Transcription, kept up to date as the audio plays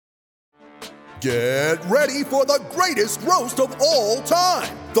Get ready for the greatest roast of all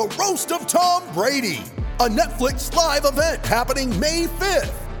time, the Roast of Tom Brady, a Netflix live event happening May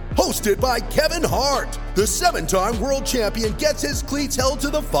 5th. Hosted by Kevin Hart, the 7-time world champion gets his cleats held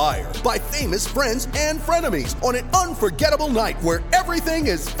to the fire by famous friends and frenemies on an unforgettable night where everything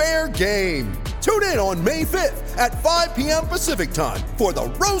is fair game. Tune in on May 5th at 5 p.m. Pacific time for the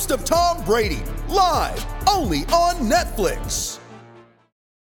Roast of Tom Brady, live only on Netflix.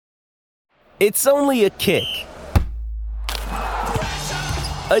 It's only a kick,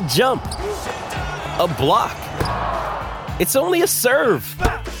 a jump, a block. It's only a serve.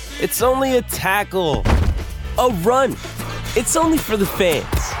 It's only a tackle, a run. It's only for the fans.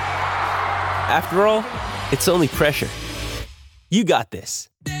 After all, it's only pressure. You got this.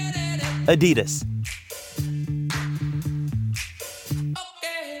 Adidas.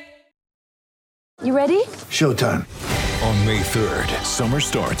 You ready? Showtime. On May 3rd, summer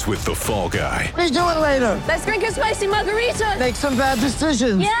starts with The Fall Guy. Let's do it later. Let's drink a spicy margarita. Make some bad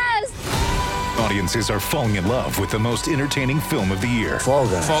decisions. Yes! Audiences are falling in love with the most entertaining film of the year. Fall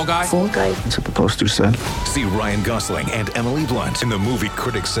Guy. Fall Guy? Fall guy. That's what the poster said. See Ryan Gosling and Emily Blunt in the movie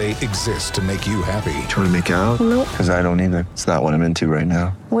critics say exists to make you happy. Trying to make it out? Nope. Because I don't either. It's not what I'm into right now.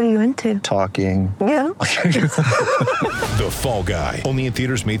 What are you into? Talking. Yeah. The Fall Guy. Only in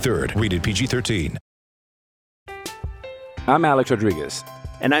theaters May 3rd. Rated PG-13. I'm Alex Rodriguez.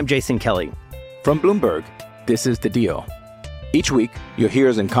 And I'm Jason Kelly. From Bloomberg, this is The Deal. Each week, you'll hear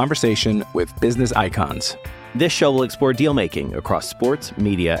us in conversation with business icons. This show will explore deal-making across sports,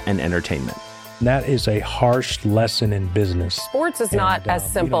 media, and entertainment. That is a harsh lesson in business. Sports is not as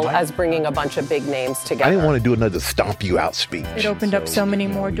simple as bringing a bunch of big names together. I didn't want to do another stomp you out speech. It opened up so many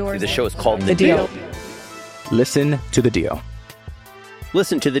more doors. The show is called The Deal. Listen to The Deal.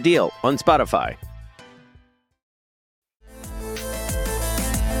 Listen to The Deal on Spotify.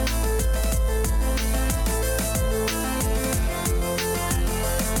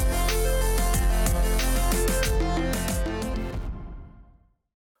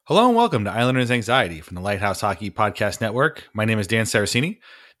 Hello and welcome to Islanders Anxiety from the Lighthouse Hockey Podcast Network. My name is Dan Saracini.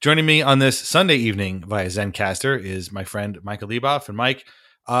 Joining me on this Sunday evening via Zencastr is my friend Michael Leboff. And Mike,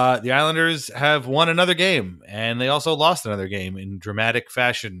 the Islanders have won another game, and they also lost another game in dramatic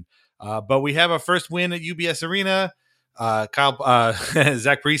fashion. But we have a first win at UBS Arena. Zach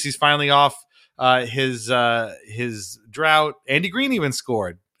Parisi's finally off his drought. Andy Green even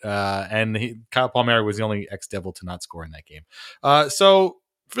scored, and Kyle Palmieri was the only ex-Devil to not score in that game. So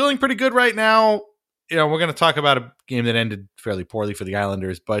feeling pretty good right now. You know, we're going to talk about a game that ended fairly poorly for the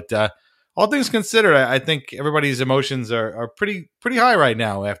Islanders, but all things considered, I think everybody's emotions are pretty high right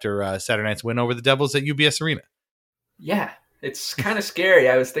now after Saturday night's win over the Devils at UBS Arena. Yeah, it's kind of scary.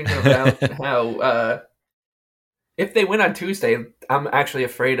 I was thinking about how if they win on Tuesday, I'm actually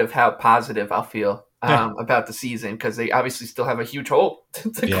afraid of how positive I'll feel about the season, because they obviously still have a huge hole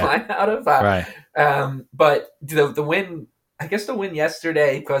to climb out of. Right. But the win, I guess the win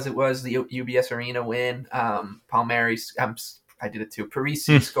yesterday, because it was the UBS Arena win, Palmieri, I did it too,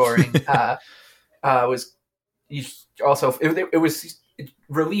 Parisi scoring, was also, it was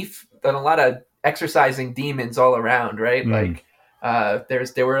relief on a lot of exercising demons all around, right? Like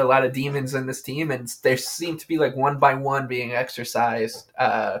there were a lot of demons in this team, and there seemed to be like one by one being exercised.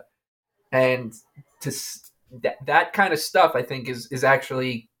 And that kind of stuff, I think, is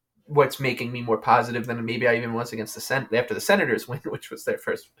actually what's making me more positive than maybe I even was against after the Senators win, which was their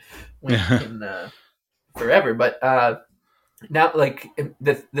first win in forever. But now, like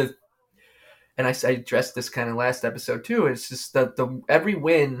the and I addressed this kind of last episode too. It's just the every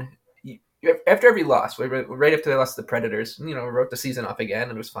win after every loss, right after they lost to the Predators, wrote the season off again,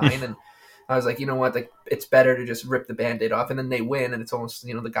 and it was fine. And I was like, you know what, like it's better to just rip the Band-Aid off, and then they win, and it's almost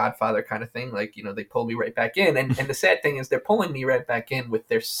the Godfather kind of thing. Like they pulled me right back in, and the sad thing is they're pulling me right back in with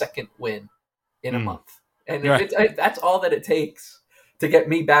their second win in a month, and that's all that it takes to get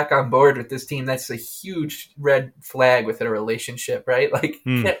me back on board with this team. That's a huge red flag within a relationship, right? Like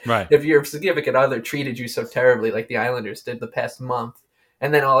if your significant other treated you so terribly, like the Islanders did the past month,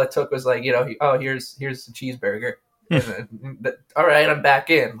 and then all it took was like here's the cheeseburger, and all right, I'm back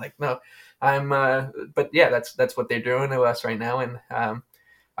in. Like no. But yeah, that's what they're doing to us right now, and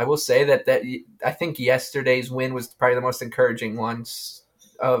I will say that I think yesterday's win was probably the most encouraging ones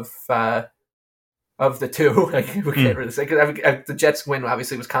of the two. Like, we can't really say, because the Jets win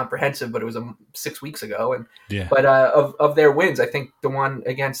obviously was comprehensive, but it was 6 weeks ago, and but of their wins, I think the one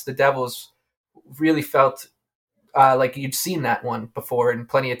against the Devils really felt like you'd seen that one before, and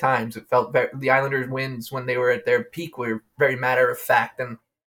plenty of times. It felt the Islanders' wins when they were at their peak were very matter of fact. And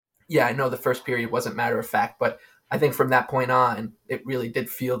yeah, I know the first period wasn't matter of fact, but I think from that point on, it really did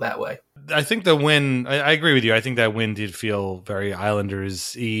feel that way. I think the win, I agree with you. I think that win did feel very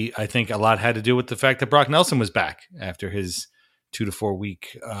Islanders-y. I think a lot had to do with the fact that Brock Nelson was back after his 2 to 4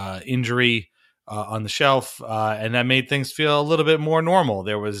 week injury on the shelf. And that made things feel a little bit more normal.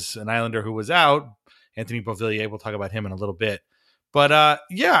 There was an Islander who was out, Anthony Beauvillier. We'll talk about him in a little bit. But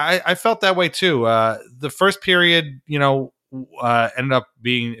I felt that way too. The first period, ended up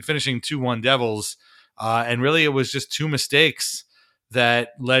finishing 2-1 Devils. And really it was just two mistakes that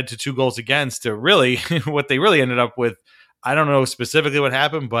led to 2 goals against to really what they really ended up with. I don't know specifically what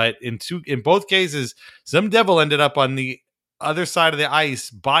happened, but in both cases, some Devil ended up on the other side of the ice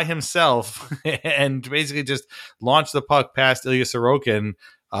by himself and basically just launched the puck past Ilya Sorokin.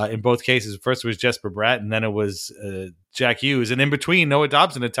 In both cases, first it was Jesper Bratt, and then it was Jack Hughes. And in between, Noah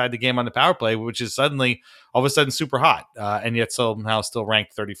Dobson had tied the game on the power play, which is suddenly, all of a sudden, super hot, and yet somehow still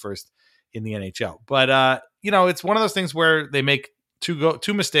ranked 31st in the NHL. But, it's one of those things where they make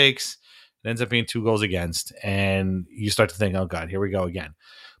two mistakes. It ends up being 2 goals against, and you start to think, oh, God, here we go again.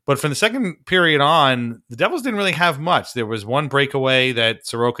 But from the second period on, the Devils didn't really have much. There was one breakaway that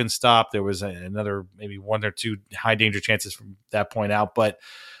Sorokin stopped. There was another maybe 1 or 2 high danger chances from that point out. But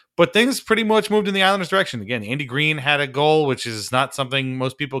things pretty much moved in the Islanders' direction. Again, Andy Green had a goal, which is not something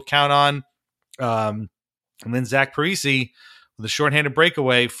most people count on. And then Zach Parise with a shorthanded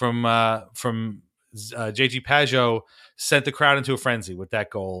breakaway from JG Pageau sent the crowd into a frenzy with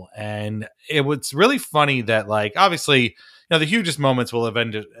that goal. And it was really funny that, obviously, the hugest moments will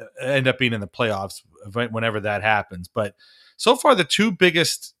end up being in the playoffs whenever that happens. But so far, the 2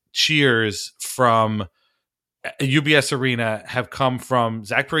 biggest cheers from UBS Arena have come from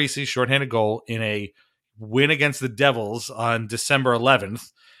Zach Parise's shorthanded goal in a win against the Devils on December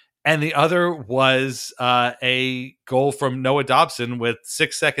 11th. And the other was a goal from Noah Dobson with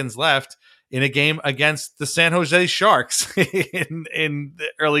 6 seconds left in a game against the San Jose Sharks in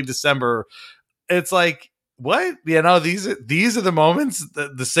early December. It's like, what? These are the moments,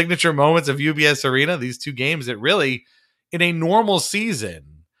 the signature moments of UBS Arena, these 2 games that really, in a normal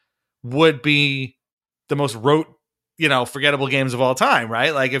season, would be the most rote, forgettable games of all time,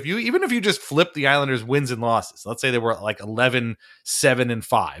 right? Even if you just flip the Islanders' wins and losses, let's say they were 11, 7, and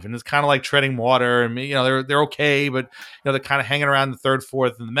 5, and it's kind of like treading water, and they're okay, but they're kind of hanging around the 3rd,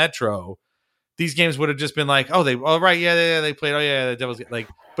 4th in the Metro. These games would have just been they played, the Devils,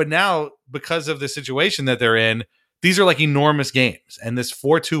 but now, because of the situation that they're in, these are enormous games, and this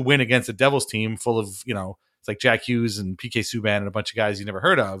 4-2 win against the Devils team full of it's like Jack Hughes and PK Subban and a bunch of guys you never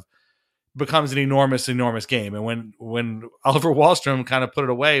heard of, becomes an enormous game. And when Oliver Wahlstrom kind of put it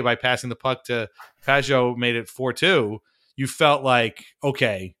away by passing the puck to Pageau, made it 4-2, you felt like,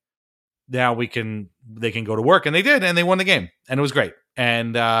 okay, now they can go to work. And they did, and they won the game, and it was great.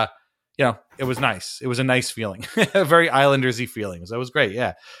 And it was nice. It was a nice feeling, a very Islanders-y feeling. So it was great.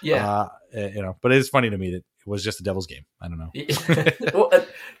 Yeah. Yeah. But it is funny to me that it was just a Devils game. I don't know. Well,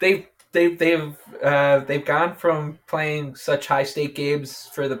 they've gone from playing such high stake games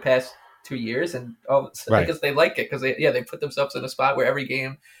for the past 2 years, and I guess they like it because they put themselves in a spot where every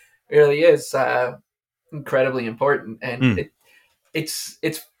game really is incredibly important, and it's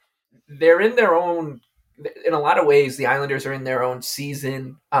they're in their own. In a lot of ways, the Islanders are in their own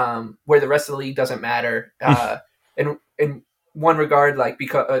season where the rest of the league doesn't matter. In one regard,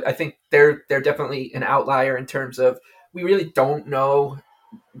 because I think they're definitely an outlier in terms of we really don't know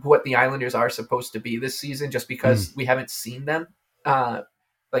what the Islanders are supposed to be this season, just because we haven't seen them.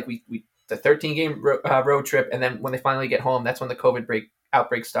 The 13-game road trip, and then when they finally get home, that's when the COVID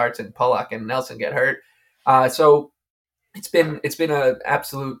outbreak starts, and Pulock and Nelson get hurt. So it's been an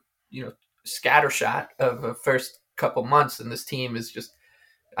absolute scattershot of the first couple months, and this team is just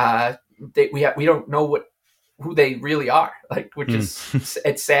we don't know who they really are, which is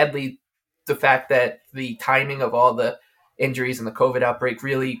it's sadly the fact that the timing of all the injuries and the COVID outbreak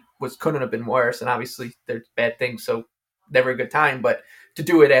really couldn't have been worse. And obviously there's bad things, so never a good time, but to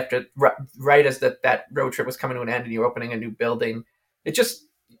do it after right as that road trip was coming to an end and you're opening a new building,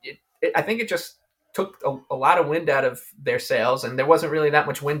 I think it just took a lot of wind out of their sails, and there wasn't really that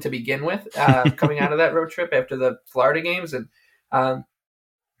much wind to begin with coming out of that road trip after the Florida games. And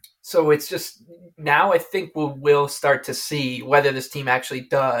so it's just now I think we'll start to see whether this team actually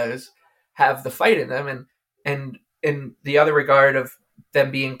does have the fight in them. And in the other regard of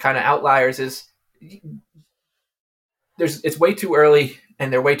them being kind of outliers is it's way too early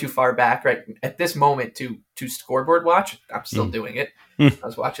and they're way too far back right at this moment to scoreboard watch. I'm still doing it. I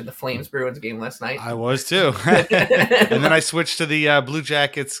was watching the Flames Bruins game last night. I was too. And then I switched to the Blue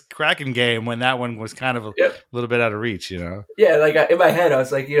Jackets Kraken game when that one was kind of a little bit out of reach, Yeah, in my head I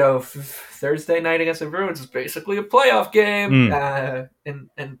was like, Thursday night against the Bruins is basically a playoff game.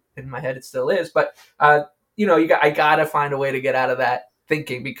 And my head it still is. But I gotta find a way to get out of that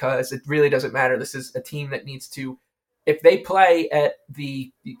thinking, because it really doesn't matter. This is a team that needs to, if they play at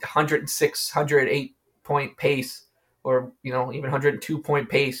the 106, 108 point pace, or even 102 point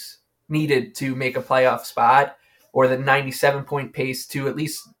pace needed to make a playoff spot, or the 97 point pace to at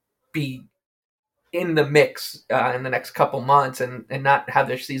least be in the mix in the next couple months, and not have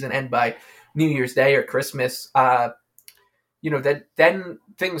their season end by New Year's Day or Christmas, then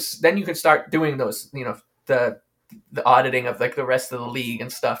you can start doing those, the auditing of like the rest of the league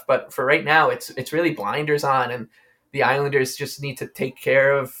and stuff. But for right now, it's really blinders on, and the Islanders just need to take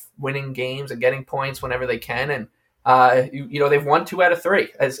care of winning games and getting points whenever they can. And they've won 2 out of 3.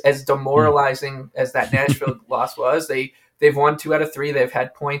 As demoralizing as that Nashville loss was, they've won 2 out of 3. They've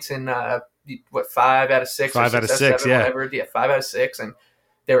had points in 5 out of 6, 5 out of 6, yeah, whatever. Yeah, 5 out of 6, and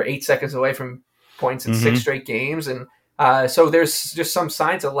they were 8 seconds away from points in 6 straight games. And so there's just some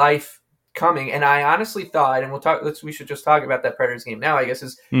signs of life coming. And I honestly thought, and we should just talk about that Predators game now, I guess,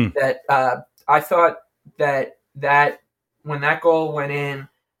 is that I thought that when that goal went in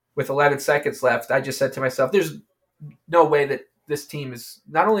with 11 seconds left, I just said to myself, there's no way that this team is,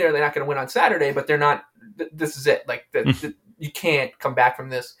 not only are they not going to win on Saturday, but they're not, this is it. Like you can't come back from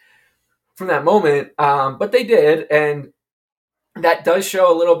that moment. But they did. And that does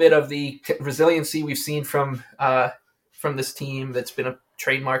show a little bit of the resiliency we've seen from this team. That's been a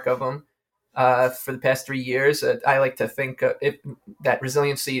trademark of them for the past 3 years. I like to think that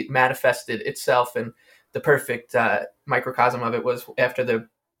resiliency manifested itself, and the perfect microcosm of it was after the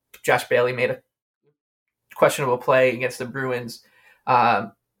Josh Bailey made a questionable play against the Bruins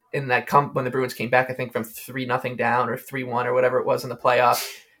in that when the Bruins came back, I think from 3-0 down or 3-1 or whatever it was in the playoffs,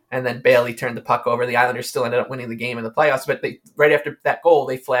 and then Bailey turned the puck over. The Islanders still ended up winning the game in the playoffs, but right after that goal,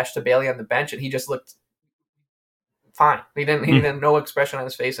 they flashed to Bailey on the bench, and he just looked fine. He didn't no expression on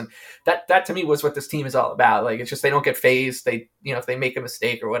his face, and that to me was what this team is all about. Like, it's just they don't get phased. They if they make a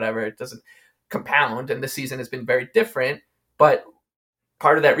mistake or whatever, it doesn't compound. And this season has been very different. But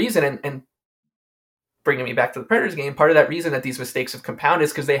part of that reason, and bringing me back to the Predators game, part of that reason that these mistakes have compounded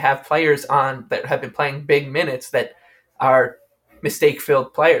is because they have players on that have been playing big minutes that are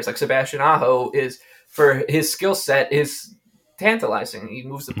mistake-filled players. Like Sebastian Aho is, for his skill set, is tantalizing. He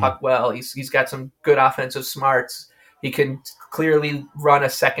moves the puck well. He's got some good offensive smarts. He can clearly run a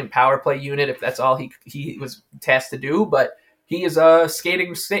second power play unit if that's all he was tasked to do. But he is a skating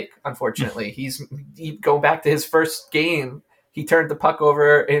mistake, unfortunately. He's going back to his first game. He turned the puck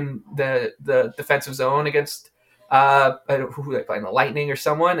over in the defensive zone against who they playing, the Lightning or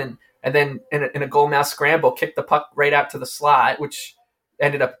someone, and then in a goal mouth scramble, kicked the puck right out to the slot, which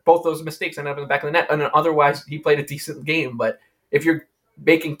ended up, both those mistakes ended up in the back of the net. And otherwise, he played a decent game. But if you're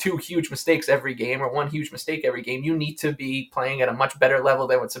making 2 huge mistakes every game, or 1 huge mistake every game, you need to be playing at a much better level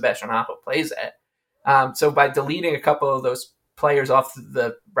than what Sebastian Aho plays at. So by deleting a couple of those players off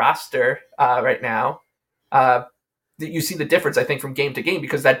the roster right now, you see the difference, I think, from game to game,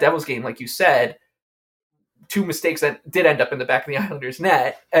 because that Devils game, like you said, 2 mistakes that did end up in the back of the Islanders'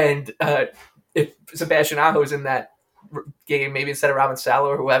 net. And if Sebastian Aho is in that game, maybe instead of Robin Salo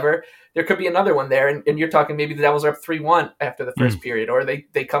or whoever, there could be another one there. And you're talking maybe the Devils are up 3-1 after the first period, or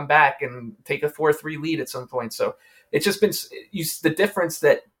they come back and take a 4-3 lead at some point. So it's just been the difference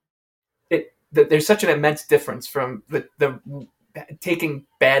that there's such an immense difference from the taking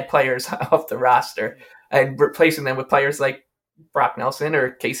bad players off the roster and replacing them with players like Brock Nelson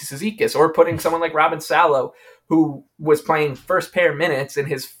or Casey Cizikas, or putting someone like Robin Salo, who was playing first pair minutes in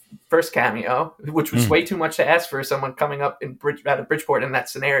his first cameo, which was way too much to ask for someone coming up out of Bridgeport in that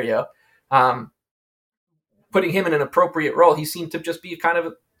scenario. Putting him in an appropriate role, he seemed to just be kind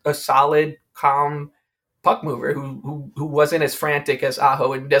of a solid, calm puck mover who wasn't as frantic as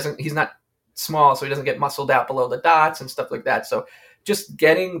Aho, and he's not small, so he doesn't get muscled out below the dots and stuff like that. So just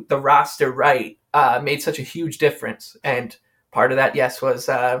getting the roster right made such a huge difference. And part of that, yes, was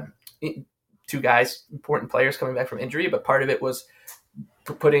 2 guys, important players coming back from injury, but part of it was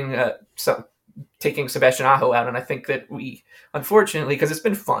taking Sebastian Aho out. And I think that we, unfortunately, because it's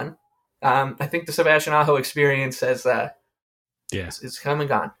been fun, I think the Sebastian Aho experience is come and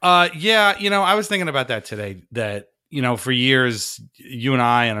gone. Yeah, I was thinking about that today, that, for years, you and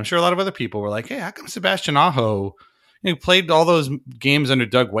I, and I'm sure a lot of other people were like, hey, how come Sebastian Aho played all those games under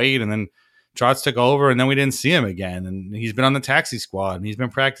Doug Wade, and then Trotz took over, and then we didn't see him again, and he's been on the taxi squad, and he's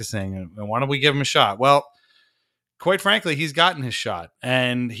been practicing, and why don't we give him a shot? Well, quite frankly, he's gotten his shot,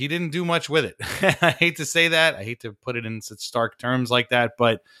 and he didn't do much with it. I hate to say that. I hate to put it in such stark terms like that,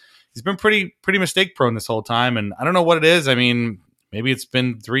 but he's been pretty mistake prone this whole time, and I don't know what it is. I mean, maybe it's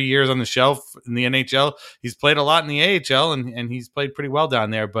been 3 years on the shelf in the NHL. He's played a lot in the AHL, and he's played pretty well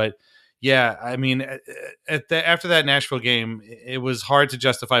down there. But yeah, I mean, after that Nashville game, it was hard to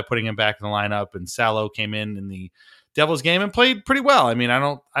justify putting him back in the lineup. And Salo came in the Devils game and played pretty well. I mean, I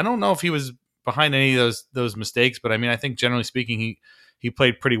don't know if he was behind any of those mistakes, but I mean, I think generally speaking, he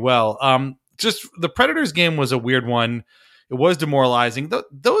played pretty well. Just the Predators game was a weird one. It was demoralizing.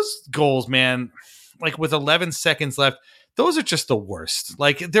 Those goals, man, like with 11 seconds left, those are just the worst.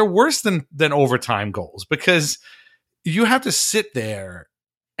 Like they're worse than overtime goals because you have to sit there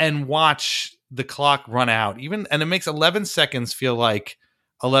and watch the clock run out, and it makes 11 seconds feel like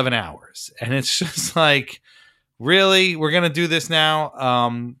 11 hours. And it's just like, really, we're going to do this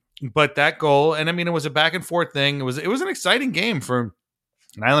now? But that goal, and I mean, it was a back and forth thing. It was an exciting game for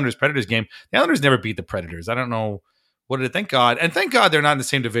an Islanders-Predators game. The Islanders never beat the Predators. I don't know what did it. Thank God. And thank God they're not in the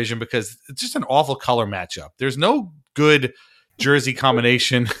same division because it's just an awful color matchup. There's no good jersey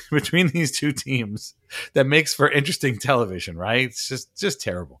combination between these two teams that makes for interesting television, right? It's just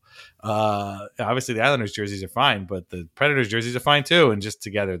terrible. Obviously the Islanders jerseys are fine, but the Predators jerseys are fine too, and just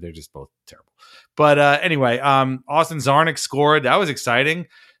together they're just both terrible. But anyway, Austin Czarnik scored. That was exciting.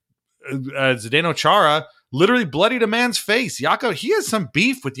 Zdeno Chara literally bloodied a man's face. He has some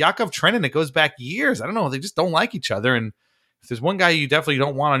beef with Yakov Trenin that goes back years. I don't know. They just don't like each other. And if there's one guy you definitely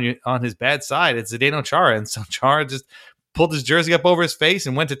don't want on his bad side, it's Zdeno Chara. And so Chara just pulled his jersey up over his face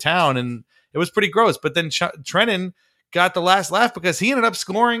and went to town. And it was pretty gross. But then Trenin got the last laugh because he ended up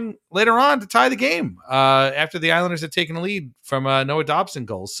scoring later on to tie the game after the Islanders had taken a lead from Noah Dobson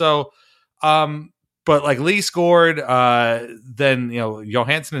goals. So, but like Lee scored, then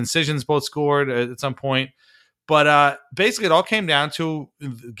Johansson and Sissons both scored at some point. But basically, it all came down to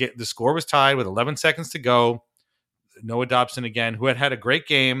the score was tied with 11 seconds to go. Noah Dobson again, who had a great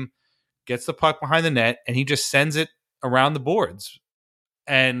game, gets the puck behind the net, and he just sends it around the boards.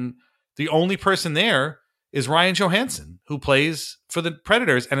 And the only person there is Ryan Johansson, who plays for the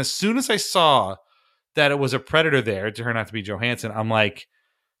Predators. And as soon as I saw that it was a Predator there, it turned out to be Johansson, I'm like,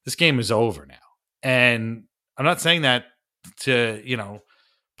 this game is over now. And I'm not saying that to,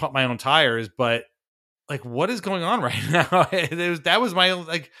 pump my own tires, but like, what is going on right now? That was my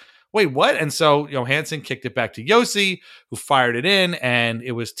like, wait, what? And so Johansson kicked it back to Yossi, who fired it in, and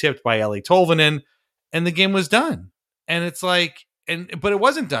it was tipped by Eeli Tolvanen, and the game was done. And it's like, but it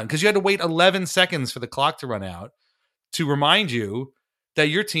wasn't done because you had to wait 11 seconds for the clock to run out to remind you that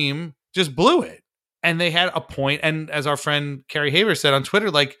your team just blew it. And they had a point. And as our friend Carrie Haver said on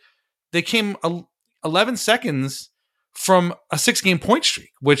Twitter, like they came 11 seconds from a 6-game point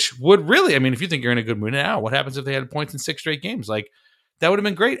streak, which would really, I mean, if you think you're in a good mood now, what happens if they had points in 6 straight games? Like that would have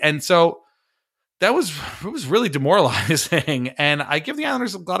been great. And so it was really demoralizing. And I give the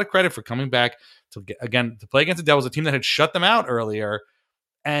Islanders a lot of credit for coming back to play against the Devils, a team that had shut them out earlier,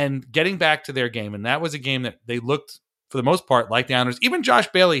 and getting back to their game. And that was a game that they looked, for the most part, like the Islanders. Even Josh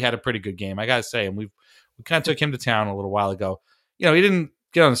Bailey had a pretty good game, I got to say. And we kind of took him to town a little while ago. He didn't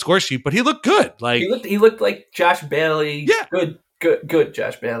get on the score sheet, but he looked good. Like he looked like Josh Bailey. Yeah. Good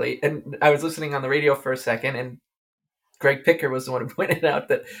Josh Bailey. And I was listening on the radio for a second, and Greg Picker was the one who pointed out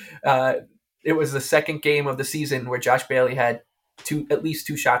that it was the second game of the season where Josh Bailey had at least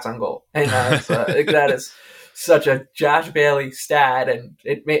 2 shots on goal. And that is such a Josh Bailey stat. And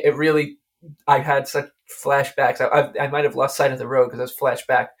it really, I had such flashbacks. I might have lost sight of the road because I was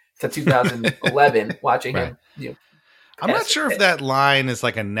flashback to 2011 watching right. him. I'm not sure if that line is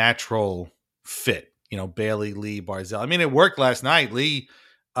like a natural fit, Bailey, Lee, Barzal. I mean, it worked last night. Lee,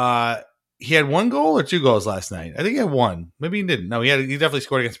 he had 1 goal or 2 goals last night. I think he had 1. Maybe he didn't. No, he definitely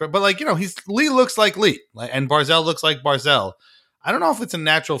scored against. But like, Lee looks like Lee, and Barzal looks like Barzal. I don't know if it's a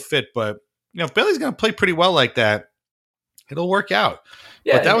natural fit, but if Bailey's going to play pretty well like that, it'll work out.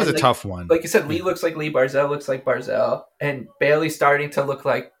 Yeah, but that was a tough one. Like you said, Lee looks like Lee, Barzal looks like Barzal, and Bailey's starting to look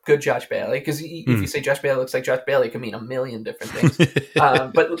like good Josh Bailey. Because if you say Josh Bailey looks like Josh Bailey, it can mean a million different things.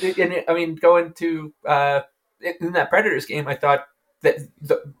 But I mean, going to in that Predators game, I thought that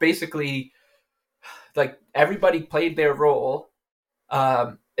basically, like everybody played their role,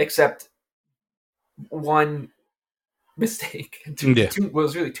 except one mistake. It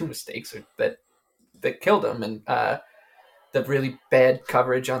was really 2 mistakes that killed him, and the really bad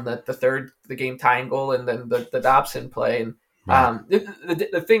coverage on the game tying goal, and then the Dobson play. And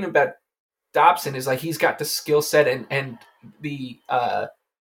the thing about Dobson is like he's got the skill set and the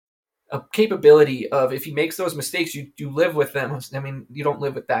capability of, if he makes those mistakes, you live with them. I mean, you don't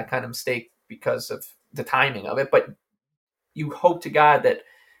live with that kind of mistake because of the timing of it, but you hope to God that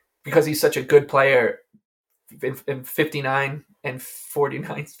because he's such a good player, in 59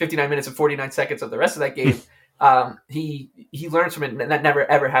 minutes and 49 seconds of the rest of that game, he learns from it, and that never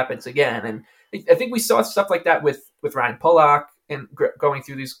ever happens again. And I think we saw stuff like that with Ryan Pulock and going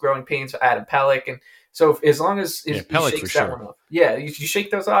through these growing pains for Adam Pelech. And so as long as he shakes that one off, you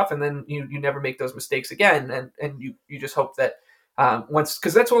shake those off, and then you never make those mistakes again. And you just hope that once,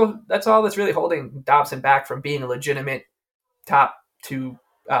 because that's all that's really holding Dobson back from being a legitimate top 4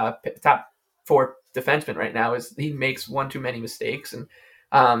 defenseman right now, is he makes one too many mistakes. And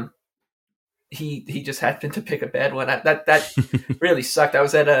he just happened to pick a bad one. That really sucked. I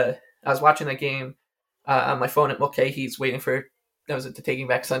was watching that game on my phone at Mulcahy's, waiting for the Taking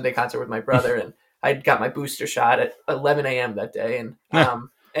Back Sunday concert with my brother, and I got my booster shot at 11 a.m. that day. And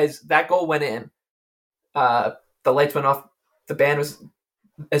as that goal went in, the lights went off. The band was,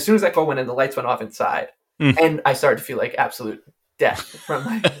 as soon as that goal went in, the lights went off inside, and I started to feel like absolute death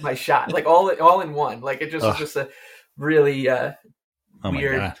from my shot, like all in one. Like it just was just a really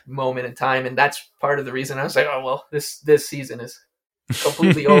weird moment in time, and that's part of the reason I was like, oh well, this season is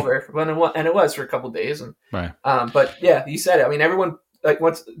completely over. And it was for a couple of days, and right. But yeah, you said it. I mean, everyone, like,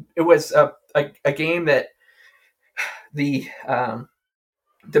 once it was a game that the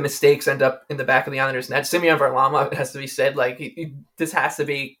mistakes end up in the back of the Islanders net. Semyon Varlamov, it has to be said, like this has to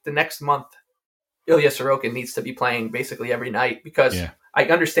be the next month. Ilya Sorokin needs to be playing basically every night, because I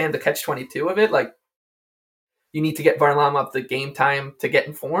understand the catch-22 of it. Like, you need to get Varlamov the game time to get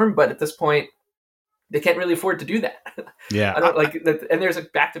in form, but at this point, they can't really afford to do that. Yeah, I don't like that. And there's a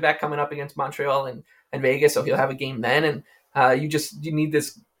back-to-back coming up against Montreal and Vegas, so he'll have a game then. And you need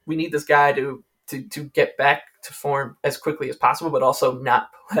this. We need this guy to get back to form as quickly as possible, but also not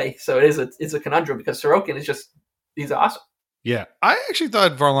play. So it's a conundrum, because Sorokin he's awesome. Yeah, I actually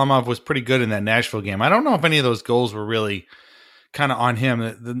thought Varlamov was pretty good in that Nashville game. I don't know if any of those goals were really kind of on him.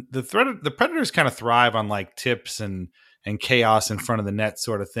 The Predators kind of thrive on like tips and chaos in front of the net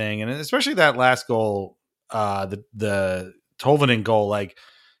sort of thing, and especially that last goal, the Tolvanen goal. Like,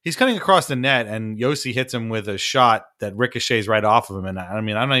 he's cutting across the net, and Yossi hits him with a shot that ricochets right off of him. And I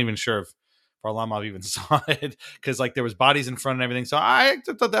mean, I'm not even sure if Varlamov even saw it, because like there was bodies in front and everything. So I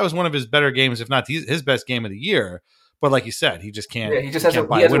thought that was one of his better games, if not his best game of the year. But like you said, he just can't. Yeah, he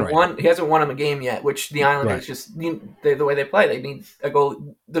hasn't won him a game yet, which the Islanders just the way they play. They need a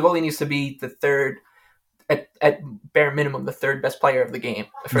goal. The goalie needs to be the third, at bare minimum, the third best player of the game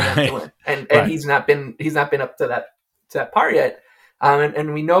for them to win. And he's not been up to that par yet.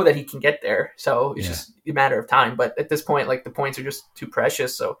 And we know that he can get there. So it's just a matter of time. But at this point, like, the points are just too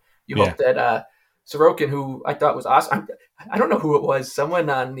precious. So you hope that Sorokin, who I thought was awesome, I don't know who it was.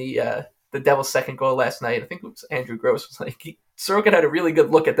 Someone on the Devils' second goal last night, I think it was Andrew Gross, was like, Sorokin had a really good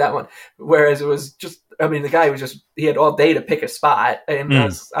look at that one. Whereas it was just, I mean, the guy he had all day to pick a spot. And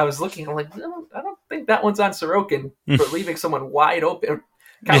I was looking, I'm like, I don't think that one's on Sorokin for leaving someone wide open.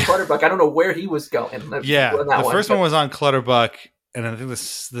 Kyle Clutterbuck, I don't know where he was going. The first one was on Clutterbuck, and I think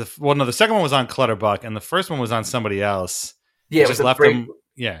the second one was on Clutterbuck, and the first one was on somebody else. Yeah, it just left him.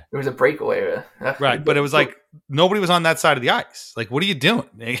 Yeah, it was a breakaway. Right, but it was like nobody was on that side of the ice. Like, what are you doing?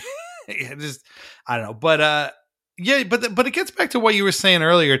 I don't know, but but it gets back to what you were saying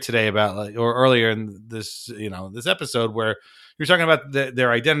earlier today about, or earlier in this, this episode, where you're talking about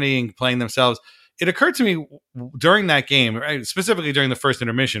their identity and playing themselves. It occurred to me during that game, right, specifically during the first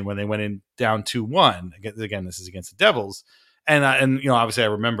intermission when they went in down 2-1. Again, this is against the Devils, and obviously I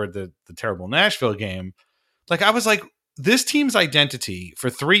remembered the terrible Nashville game. Like, I was like, this team's identity for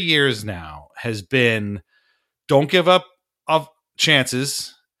 3 years now has been, don't give up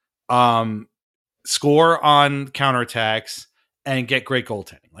chances, score on counterattacks, and get great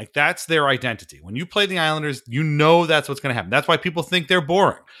goaltending. Like, that's their identity. When you play the Islanders, that's what's going to happen. That's why people think they're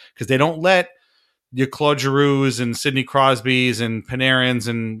boring, because they don't let your Claude Giroux's and Sidney Crosby's and Panarins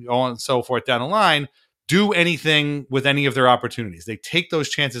and all and so forth down the line do anything with any of their opportunities. They take those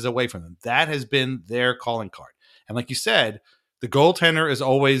chances away from them. That has been their calling card. And like you said, the goaltender is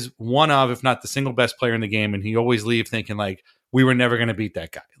always one of, if not the single best player in the game, and he always leaves thinking like, we were never going to beat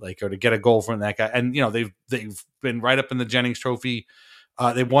that guy, like, or to get a goal from that guy. And they've been right up in the Jennings Trophy.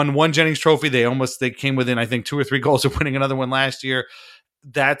 They won one Jennings Trophy. They came within, I think, 2 or 3 goals of winning another one last year.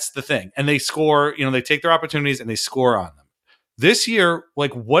 That's the thing. And they score. They take their opportunities and they score on them. This year,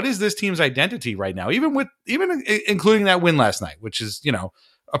 like, what is this team's identity right now? Even including that win last night, which is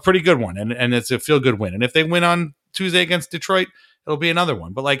a pretty good one, and it's a feel good win. And if they win on Tuesday against Detroit, it'll be another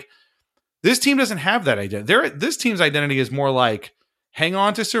one. But like, this team doesn't have that identity. This team's identity is more like, hang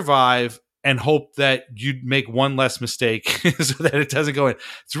on to survive and hope that you make one less mistake so that it doesn't go in.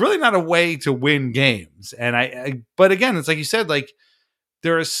 It's really not a way to win games. And but again, it's like you said, like,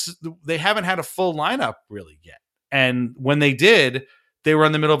 they haven't had a full lineup really yet. And when they did, they were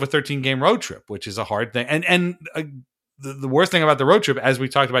in the middle of a 13-game road trip, which is a hard thing. And the worst thing about the road trip, as we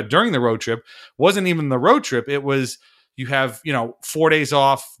talked about during the road trip, wasn't even the road trip. It was you have 4 days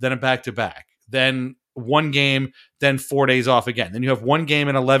off, then a back-to-back, then one game, then 4 days off again. Then you have one game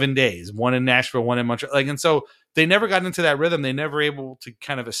in 11 days, one in Nashville, one in Montreal. And so they never got into that rhythm. They never able to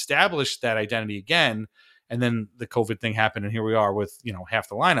kind of establish that identity again. And then the COVID thing happened, and here we are with, half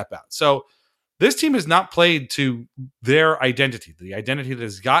the lineup out. So this team has not played to their identity, the identity that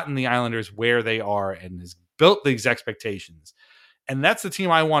has gotten the Islanders where they are and has built these expectations. And that's the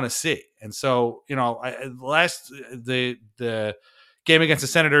team I want to see. And so, the game against the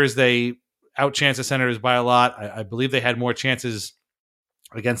Senators, they outchanced the Senators by a lot. I believe they had more chances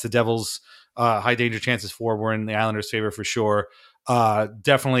against the Devils. High danger chances were in the Islanders' favor for sure.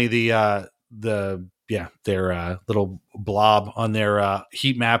 Definitely their little blob on their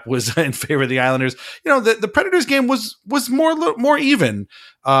heat map was in favor of the Islanders. The Predators game was more even.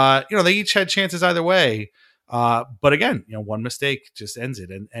 They each had chances either way. But again, one mistake just ends it.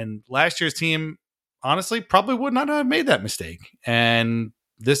 And last year's team, honestly, probably would not have made that mistake. And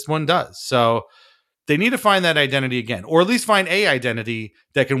this one does. So they need to find that identity again, or at least find a identity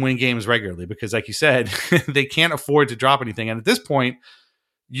that can win games regularly, because like you said, they can't afford to drop anything. And at this point,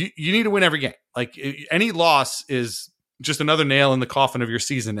 you need to win every game. Like any loss is just another nail in the coffin of your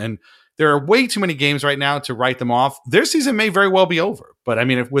season. And there are way too many games right now to write them off. Their season may very well be over, but I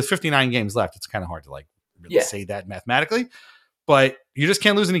mean, with 59 games left, it's kind of hard to really say that mathematically, but you just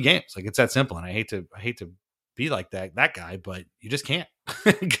can't lose any games. Like, it's that simple. And I hate to be like that guy, but you just can't,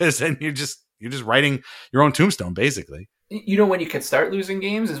 because then you're just writing your own tombstone, basically. When you can start losing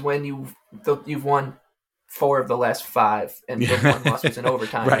games is when you've won 4 of the last 5 and the one loss was in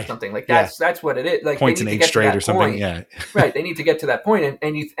overtime or something like that. That's what it is. Like, points in 8 straight or something. Yeah. Right. They need to get to that point,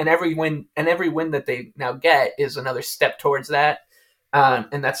 and every win that they now get is another step towards that.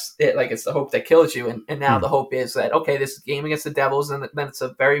 And that's it. Like, it's the hope that kills you. And now the hope is that, okay, this game against the Devils, and then it's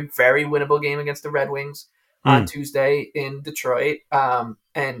a very, very winnable game against the Red Wings on Tuesday in Detroit.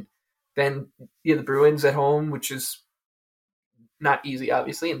 And then the Bruins at home, which is not easy,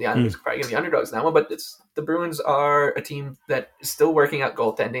 obviously, and the Islanders are probably going to be underdogs in that one, but the Bruins are a team that is still working out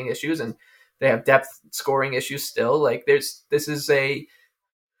goaltending issues, and they have depth scoring issues still. Like, the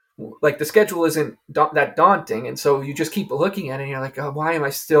schedule isn't that daunting, and so you just keep looking at it, and you're like, oh, why am I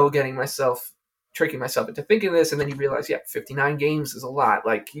still tricking myself into thinking this? And then you realize, 59 games is a lot.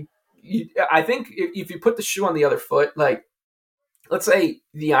 Like, I think if you put the shoe on the other foot, like, let's say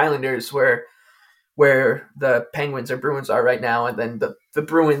the Islanders where the Penguins or Bruins are right now, and then the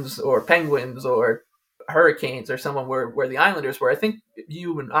Bruins or Penguins or Hurricanes or someone where the Islanders were, I think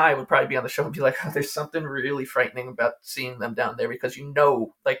you and I would probably be on the show and be like, oh, there's something really frightening about seeing them down there, because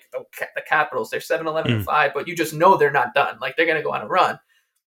like the Capitals, they're 7-11-5, but you just know they're not done. Like, they're going to go on a run.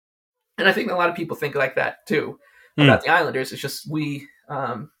 And I think a lot of people think like that too about the Islanders. It's just we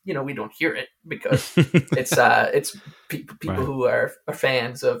don't hear it because it's people who are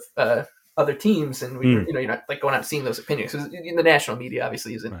fans of other teams, and you're not like going out and seeing those opinions. In the national media,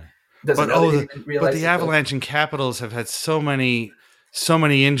 obviously, isn't. Right. But the Avalanche and Capitals have had so many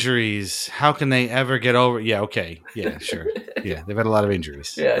injuries. How can they ever get over? Yeah, okay, yeah, sure, yeah, they've had a lot of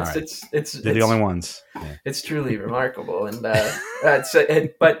injuries. Yeah, they're the only ones. Yeah. It's truly remarkable, and I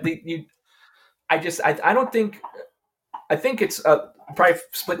don't think. I think it's probably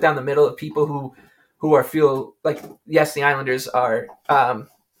split down the middle of people who feel like, yes, the Islanders are.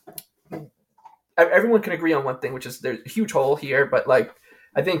 Everyone can agree on one thing, which is there's a huge hole here, but like,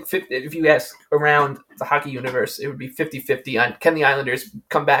 I think if you ask around the hockey universe, it would be 50-50 on can the Islanders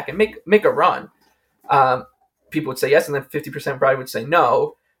come back and make a run. People would say yes, and then 50% probably would say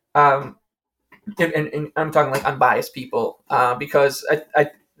no. And I'm talking like unbiased people, because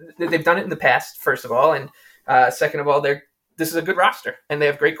they've done it in the past, first of all, and second of all, this is a good roster, and they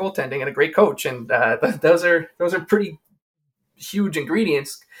have great goaltending and a great coach, and those are pretty huge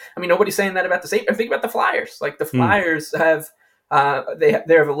ingredients. I mean, nobody's saying that about the Sabres. Think about the Flyers. Like, the Flyers have. They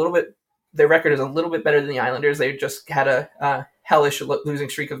have a little bit. Their record is a little bit better than the Islanders. They just had a hellish losing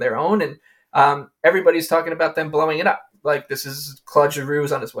streak of their own, and everybody's talking about them blowing it up. Like, this is Claude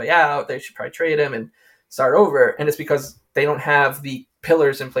Giroux's on his way out. They should probably trade him and start over. And it's because they don't have the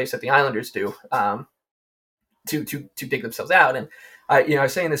pillars in place that the Islanders do to dig themselves out. And I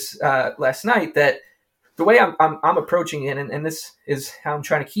was saying this last night, that the way I'm approaching it, and this is how I'm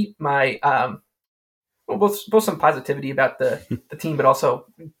trying to keep my both some positivity about the team, but also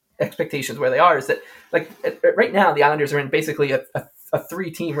expectations where they are, is that, like, right now the Islanders are in basically a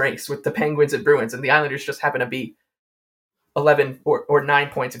 3-team race with the Penguins and Bruins, and the Islanders just happen to be 11 or 9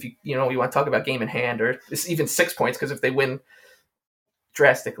 points if you want to talk about game in hand, or it's even 6 points, because if they win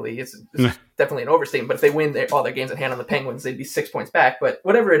drastically. It's definitely an overstatement. But if they win all their games at hand on the Penguins, they'd be 6 points back. But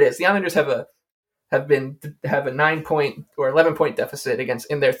whatever it is, the Islanders have a 9-point or 11-point deficit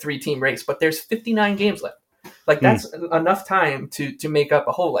in their 3-team race, but there's 59 games left. Like that's enough time to make up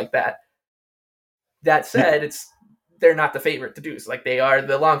a hole like that. That said, they're not the favorite to do. It's like they are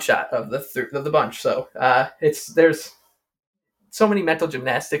the long shot of the bunch. So there's so many mental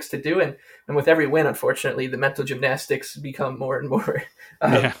gymnastics to do, and with every win, unfortunately, the mental gymnastics become more and more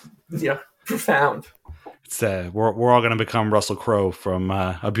profound. It's we're all going to become Russell Crowe from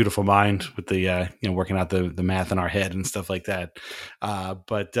A Beautiful Mind with the working out the math in our head and stuff like that.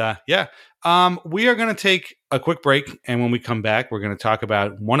 We are going to take a quick break, and when we come back, we're going to talk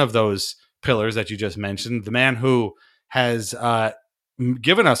about one of those pillars that you just mentioned, the man who has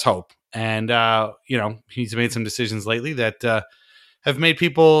given us hope, and he's made some decisions lately that have made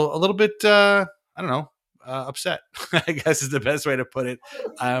people a little bit upset, I guess is the best way to put it.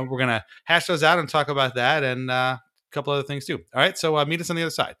 We're going to hash those out and talk about that and a couple other things too. All right. So meet us on the other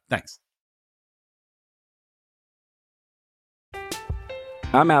side. Thanks.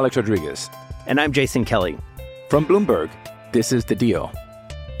 I'm Alex Rodriguez. And I'm Jason Kelly. From Bloomberg, this is The Deal.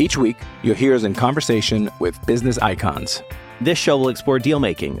 Each week, you'll hear us in conversation with business icons. This show will explore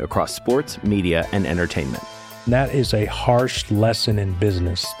deal-making across sports, media, and entertainment. That is a harsh lesson in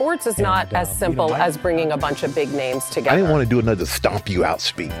business. Sports is not as simple as bringing a bunch of big names together. I didn't want to do another stomp you out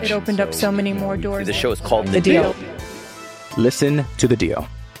speech. It opened up so many more doors. The show is called The Deal. Listen to The Deal.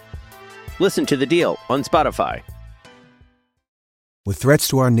 Listen to The Deal on Spotify. With threats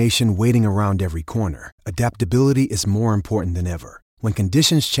to our nation waiting around every corner, adaptability is more important than ever. When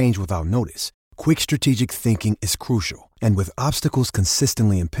conditions change without notice, quick strategic thinking is crucial. And with obstacles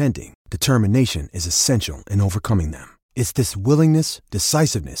consistently impending, determination is essential in overcoming them. It's this willingness,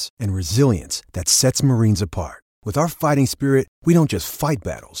 decisiveness, and resilience that sets Marines apart. With our fighting spirit, we don't just fight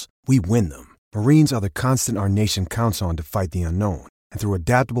battles, we win them. Marines are the constant our nation counts on to fight the unknown. And through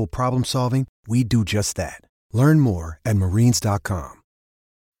adaptable problem solving, we do just that. Learn more at marines.com.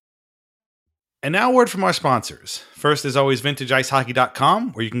 And now a word from our sponsors. First, as always,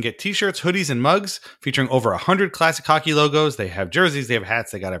 VintageIceHockey.com, where you can get t-shirts, hoodies, and mugs featuring over 100 classic hockey logos. They have jerseys, they have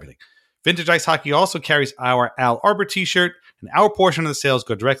hats, they got everything. Vintage Ice Hockey also carries our Al Arbor t-shirt, and our portion of the sales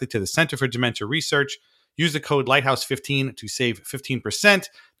go directly to the Center for Dementia Research. Use the code Lighthouse15 to save 15%.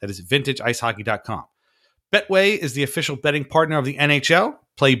 That is VintageIceHockey.com. Betway is the official betting partner of the NHL.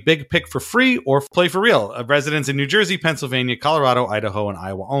 Play Big Pick for free or play for real. Residents in New Jersey, Pennsylvania, Colorado, Idaho, and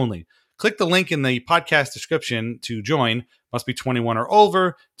Iowa only. Click the link in the podcast description to join. Must be 21 or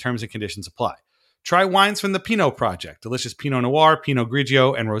over. Terms and conditions apply. Try wines from the Pinot Project. Delicious Pinot Noir, Pinot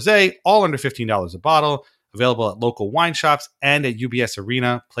Grigio, and Rosé, all under $15 a bottle. Available at local wine shops and at UBS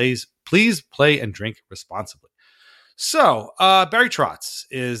Arena. Please play and drink responsibly. So, Barry Trotz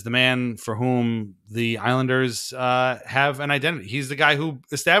is the man for whom the Islanders have an identity. He's the guy who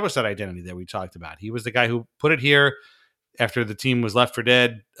established that identity that we talked about. He was the guy who put it here after the team was left for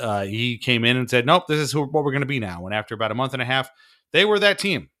dead. He came in and said, nope, this is what we're going to be now. And after about a month and a half, they were that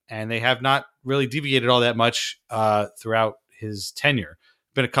team. And they have not really deviated all that much throughout his tenure.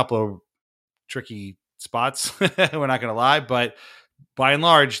 Been a couple of tricky spots, we're not going to lie, but by and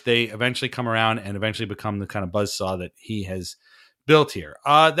large, they eventually come around and eventually become the kind of buzzsaw that he has built here.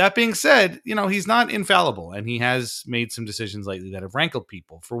 That being said, he's not infallible, and he has made some decisions lately that have rankled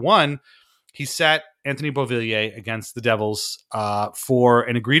people. For one, he sat Anthony Beauvillier against the Devils for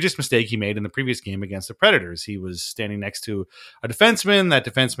an egregious mistake he made in the previous game against the Predators. He was standing next to a defenseman. That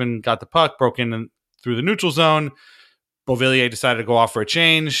defenseman got the puck, broke in through the neutral zone. Beauvillier decided to go off for a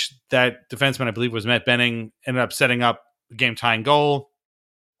change. That defenseman, I believe, was Matt Benning, ended up setting up a game-tying goal.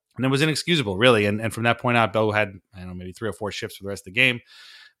 And it was inexcusable, really. And from that point out, Beau had, maybe 3 or 4 shifts for the rest of the game.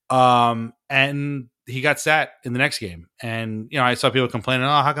 And he got sat in the next game. And, I saw people complaining,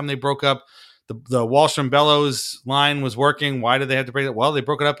 how come they broke up? The Wahlstrom-Bellows line was working. Why did they have to break it? Well, they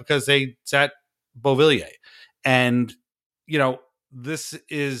broke it up because they sat Beauvillier. And, this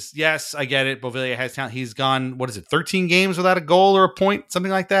is, yes, I get it. Beauvillier has talent. He's gone, 13 games without a goal or a point,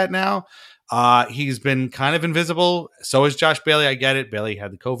 something like that now. He's been kind of invisible. So is Josh Bailey. I get it. Bailey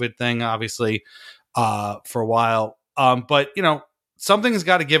had the COVID thing, obviously, for a while. But, something has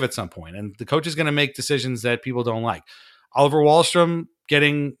got to give at some point, and the coach is going to make decisions that people don't like. Oliver Wahlstrom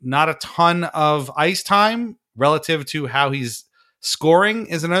getting not a ton of ice time relative to how he's scoring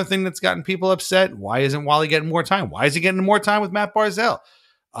is another thing that's gotten people upset. Why isn't Wally getting more time? Why is he getting more time with Matt Barzal?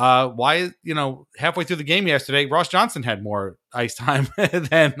 Why, halfway through the game yesterday, Ross Johnson had more ice time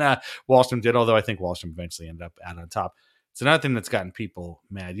than Wahlstrom did, although I think Wahlstrom eventually ended up out on top. It's another thing that's gotten people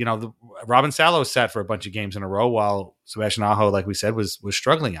mad. Robin Salo sat for a bunch of games in a row while Sebastian Aho, like we said, was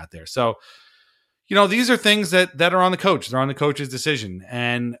struggling out there. So, these are things that are on the coach. They're on the coach's decision.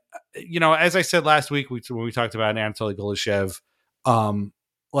 And, as I said last week when we talked about Anatoly Golishev,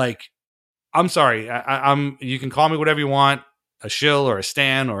 I'm sorry. I'm. You can call me whatever you want, a shill or a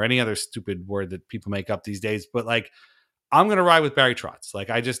stan or any other stupid word that people make up these days. But I'm going to ride with Barry Trotz.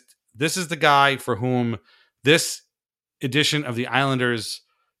 This is the guy for whom this edition of the Islanders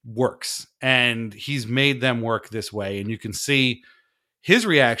works, and he's made them work this way. And you can see his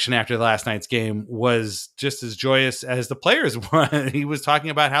reaction after last night's game was just as joyous as the players were. He was talking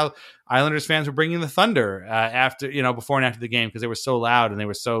about how Islanders fans were bringing the thunder before and after the game because they were so loud and they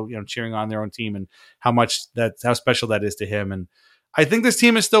were so cheering on their own team, and how special that is to him. And I think this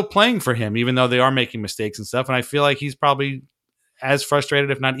team is still playing for him, even though they are making mistakes and stuff. And I feel like he's probably as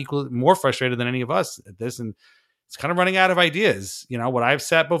frustrated, if not equally more frustrated than any of us at this. And it's kind of running out of ideas. Would I have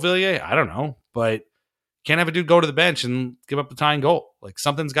sat Beauvillier? I don't know, but can't have a dude go to the bench and give up the tying goal.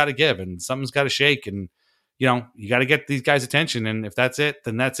 Something's got to give and something's got to shake. And, you got to get these guys' attention. And if that's it,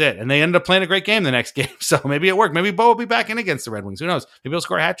 then that's it. And they ended up playing a great game the next game. So maybe it worked. Maybe Bo will be back in against the Red Wings. Who knows? Maybe he'll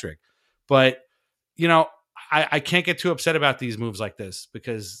score a hat trick. But, I can't get too upset about these moves like this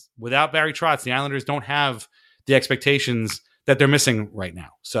because without Barry Trotz, the Islanders don't have the expectations that they're missing right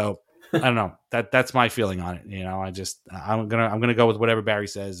now. So I don't know. That's my feeling on it. I'm gonna go with whatever Barry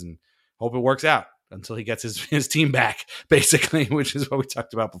says and hope it works out until he gets his team back, basically, which is what we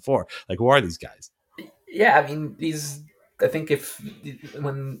talked about before. Who are these guys? Yeah, I mean, I think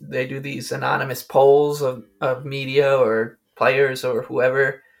when they do these anonymous polls of media or players or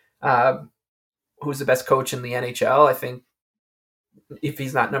whoever, who's the best coach in the NHL, I think if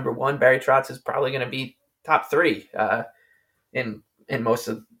he's not number one, Barry Trotz is probably going to be top three in most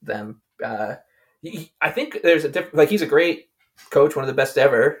of them. I think there's a different, he's a great coach, one of the best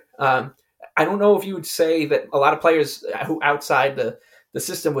ever. I don't know if you would say that a lot of players who outside the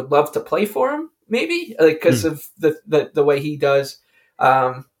system would love to play for him, maybe because of the way he does,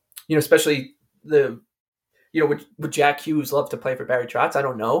 especially would Jack Hughes love to play for Barry Trotz? I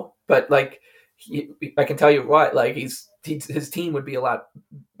don't know, but I can tell you what, his team would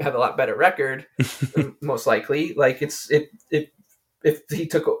have a lot better record, most likely. If he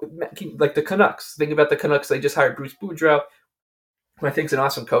took the Canucks, think about the Canucks. They just hired Bruce Boudreau, who I think is an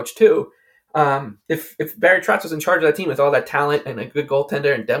awesome coach too. If Barry Trotz was in charge of that team with all that talent and a good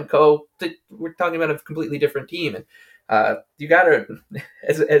goaltender and Demko, we're talking about a completely different team. And you got to,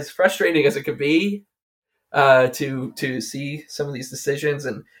 as frustrating as it could be, to see some of these decisions,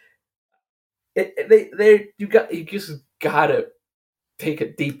 and you just gotta take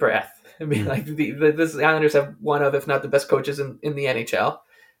a deep breath. I mean, the Islanders have one of, if not the best coaches in the NHL,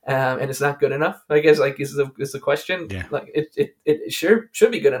 and it's not good enough. I guess is the question. Yeah. It sure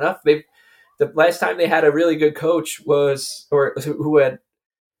should be good enough. The last time they had a really good coach who had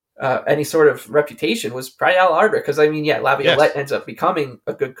any sort of reputation was probably Al Arbor. Because Laviolette ends up becoming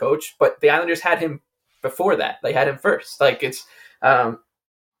a good coach, but the Islanders had him before that. They had him first.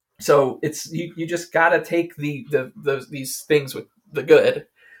 So it's you just gotta take these things with the good,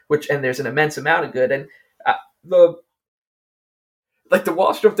 and there's an immense amount of good, and the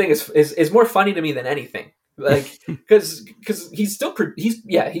Wahlstrom thing is more funny to me than anything, because he's still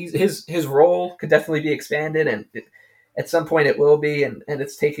his role could definitely be expanded, and at some point it will be, and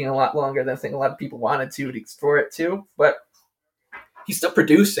it's taking a lot longer than I think a lot of people wanted to explore it too, but he's still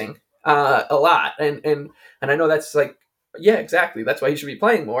producing a lot, and I know that's exactly. That's why he should be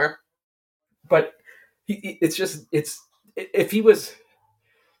playing more. But if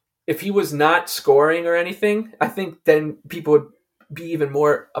he was not scoring or anything, I think then people would be even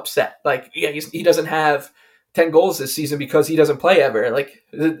more upset. He doesn't have 10 goals this season because he doesn't play ever.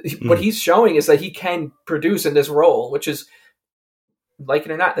 What he's showing is that he can produce in this role, which is, like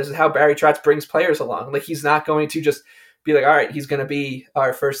it or not, this is how Barry Trotz brings players along. He's not going to just be all right, he's going to be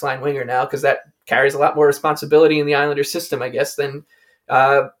our first line winger now, because that carries a lot more responsibility in the Islanders system, I guess, than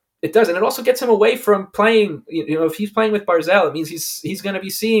it does. And it also gets him away from playing, if he's playing with Barzal, it means he's going to be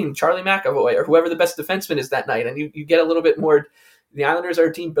seeing Charlie McAvoy or whoever the best defenseman is that night. And you get a little bit more. The Islanders are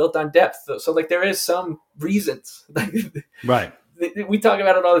a team built on depth. So there is some reasons. Right. We talk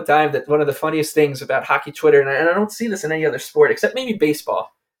about it all the time, that one of the funniest things about hockey Twitter, and I don't see this in any other sport except maybe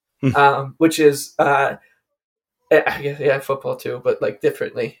baseball, which is, football too, but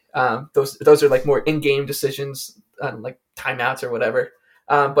differently. Those are more in-game decisions, timeouts or whatever.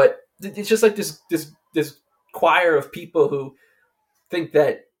 But it's just this choir of people who think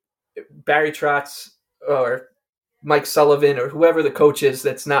that Barry Trotz or Mike Sullivan or whoever the coach is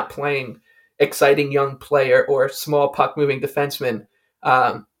that's not playing exciting young player or small puck moving defenseman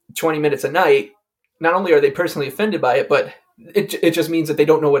 20 minutes a night, not only are they personally offended by it, but it just means that they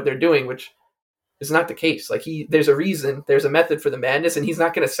don't know what they're doing, which is not the case. Like there's a reason, there's a method for the madness, and he's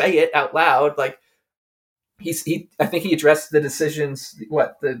not going to say it out loud. Like I think he addressed the decisions,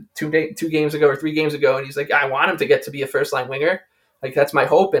 the 2 games ago or 3 games ago, and he's like, I want him to get to be a first line winger. Like that's my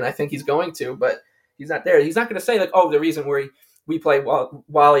hope, and I think he's going to, but he's not there. He's not going to say like, oh, the reason we play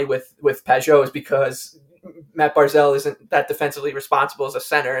Wally with Pajot is because Matt Barzal isn't that defensively responsible as a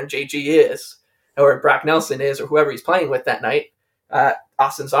center, and JG is, or Brock Nelson is, or whoever he's playing with that night.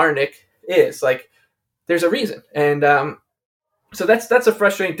 Austin Czarnik is. Like, there's a reason, and so that's a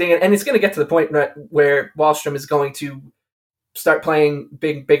frustrating thing, and it's going to get to the point where Wahlstrom is going to start playing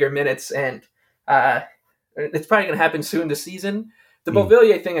bigger minutes, and it's probably going to happen soon this season. The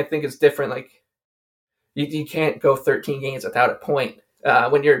Beauvillier thing, I think, is different. Like, you can't go 13 games without a point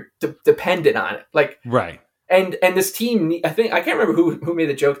when you're dependent on it. Like, right. And this team, I can't remember who made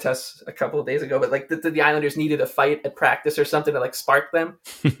the joke to us a couple of days ago, but like the Islanders needed a fight at practice or something to like spark them.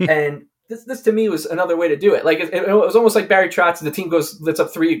 And this to me was another way to do it. Like it was almost like Barry Trotz, and the team lets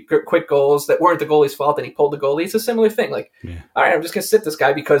up 3 quick goals that weren't the goalie's fault, and he pulled the goalie. It's a similar thing. Like, all right, I'm just going to sit this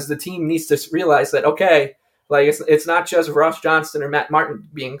guy because the team needs to realize that, okay, like it's not just Ross Johnston or Matt Martin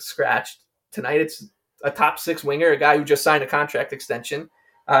being scratched tonight. It's a top 6 winger, a guy who just signed a contract extension.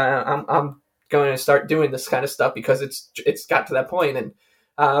 I'm going to start doing this kind of stuff because it's got to that point. And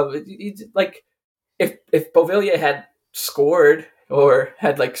like if Beauvillier had scored or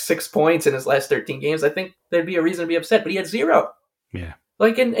had like 6 points in his last 13 games, I think there'd be a reason to be upset. But he had 0. Yeah.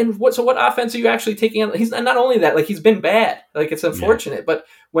 Like and what offense are you actually taking on? He's not only that, like he's been bad. Like it's unfortunate, but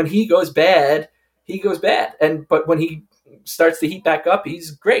when he goes bad, he goes bad. But when he starts to heat back up,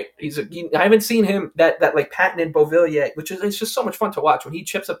 he's great. I haven't seen him that like patented Beauvillier, which is it's just so much fun to watch when he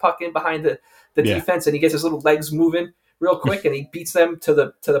chips a puck in behind the defense and he gets his little legs moving real quick and he beats them to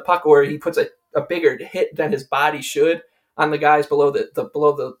the puck, or he puts a bigger hit than his body should on the guys below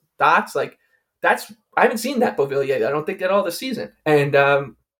the dots. Like I haven't seen that Beauvillier, I don't think, at all this season.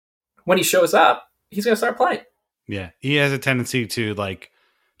 And when he shows up, he's going to start playing. Yeah, he has a tendency to like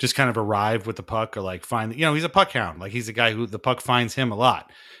just kind of arrive with the puck or like find, he's a puck hound. Like he's a guy who the puck finds him a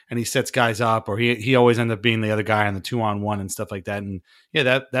lot and he sets guys up, or he always ends up being the other guy on the 2-on-1 and stuff like that. And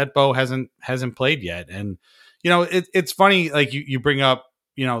yeah, that Bo hasn't played yet. And, it's funny. Like you bring up,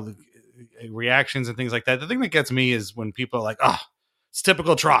 the reactions and things like that. The thing that gets me is when people are like, it's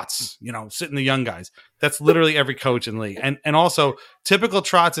typical Trotz, sitting the young guys. That's literally every coach in the league. And also typical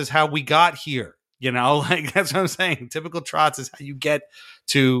Trotz is how we got here. Like that's what I'm saying. Typical Trotz is how you get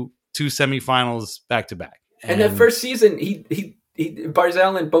to 2 semifinals back to back. And that first season, he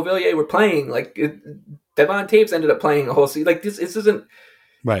Barzal and Beauvillier were playing. Like Devon Taves ended up playing a whole season. Like this isn't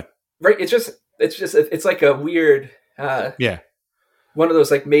right. It's like a weird one of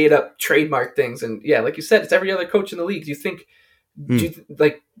those like made up trademark things. And yeah, like you said, it's every other coach in the league. Do you think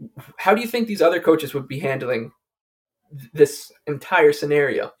how do you think these other coaches would be handling this entire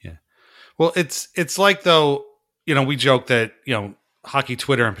scenario? Yeah. Well, it's like, though, we joke that, hockey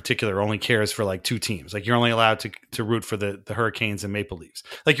Twitter in particular only cares for like 2 teams. Like you're only allowed to root for the Hurricanes and Maple Leafs.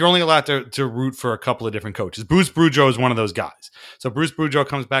 Like you're only allowed to root for a couple of different coaches. Bruce Boudreau is one of those guys. So Bruce Boudreau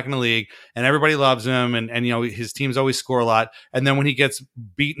comes back in the league and everybody loves him. And his teams always score a lot. And then when he gets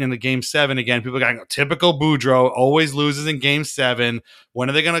beaten in the game 7 again, people are going, typical Boudreau, always loses in game 7. When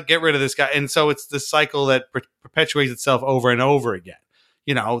are they going to get rid of this guy? And so it's this cycle that perpetuates itself over and over again.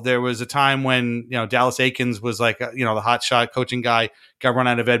 There was a time when, Dallas Aikens was like, the hot shot coaching guy, got run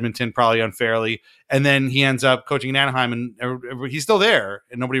out of Edmonton probably unfairly. And then he ends up coaching in Anaheim and he's still there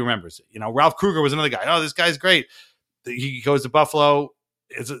and nobody remembers it. Ralph Kruger was another guy. Oh, this guy's great. He goes to Buffalo.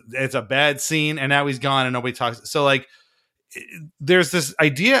 It's a bad scene and now he's gone and nobody talks. So like there's this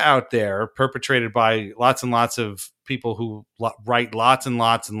idea out there perpetrated by lots and lots of people who write lots and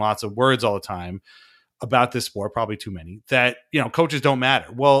lots and lots of words all the time about this sport, probably too many, that, coaches don't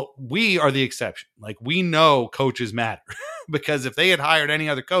matter. Well, we are the exception. Like we know coaches matter because if they had hired any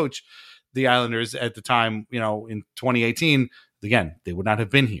other coach, the Islanders at the time, in 2018, again, they would not have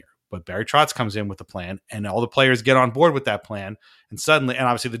been here. But Barry Trotz comes in with a plan and all the players get on board with that plan. And suddenly, and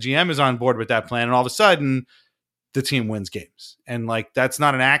obviously the GM is on board with that plan. And all of a sudden the team wins games. And like, that's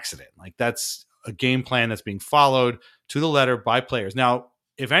not an accident. Like that's a game plan that's being followed to the letter by players. Now,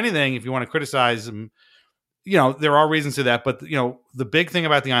 if anything, if you want to criticize them, there are reasons to that, but the big thing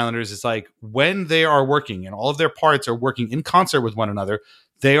about the Islanders is like when they are working and all of their parts are working in concert with one another,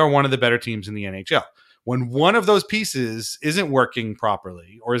 they are one of the better teams in the NHL. When one of those pieces isn't working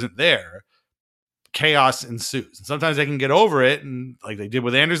properly or isn't there, chaos ensues. And sometimes they can get over it, and like they did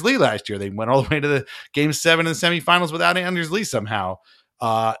with Anders Lee last year, they went all the way to the Game 7 in the semifinals without Anders Lee somehow.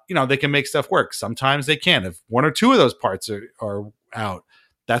 They can make stuff work. Sometimes they can. If one or two of those parts are out,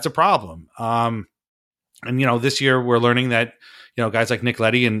 that's a problem. This year we're learning that, guys like Nick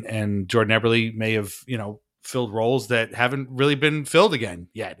Leddy and Jordan Eberle may have, filled roles that haven't really been filled again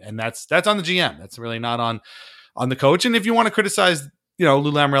yet. And that's on the GM. That's really not on the coach. And if you want to criticize,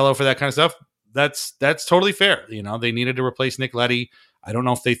 Lou Lamoriello for that kind of stuff, that's totally fair. They needed to replace Nick Leddy. I don't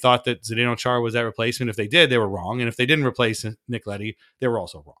know if they thought that Zdeno Chara was that replacement. If they did, they were wrong. And if they didn't replace Nick Leddy, they were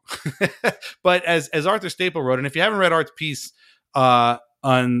also wrong. But as Arthur Staple wrote, and if you haven't read Art's piece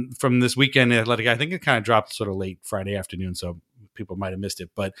from this weekend in Athletic, I think it kind of dropped sort of late Friday afternoon, so people might have missed it.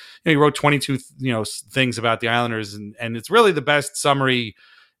 But he wrote 22 things about the Islanders, and it's really the best summary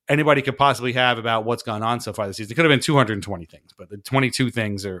anybody could possibly have about what's gone on so far this season. It could have been 220 things, but the 22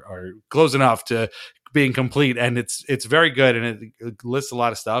 things are close enough to being complete, and it's very good, and it lists a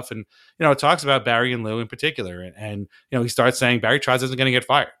lot of stuff, and it talks about Barry and Lou in particular, and he starts saying Barry Trotz isn't going to get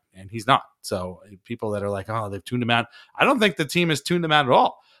fired, and he's not. So people that are like, oh, they've tuned him out, I don't think the team has tuned him out at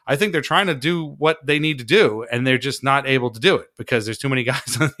all. I think they're trying to do what they need to do, and they're just not able to do it because there's too many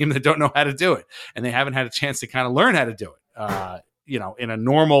guys on the team that don't know how to do it, and they haven't had a chance to kind of learn how to do it. In a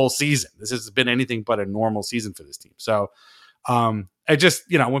normal season, this has been anything but a normal season for this team. So, I just,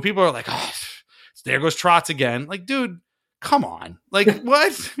 when people are like, oh, there goes Trotz again, like, dude, come on, like,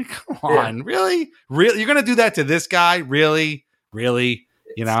 what? Come on, really? You're gonna do that to this guy? Really?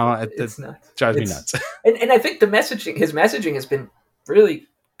 It's nuts. Drives me nuts. And I think his messaging has been really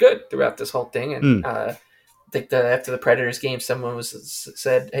good throughout this whole thing. And I think after the Predators game, someone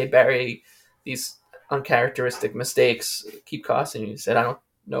said, "Hey Barry, these uncharacteristic mistakes keep costing you." He said, "I don't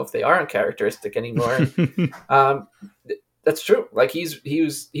know if they are uncharacteristic anymore." That's true. Like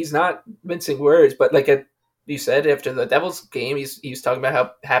he's not mincing words, but like you said, after the Devils game, he's talking about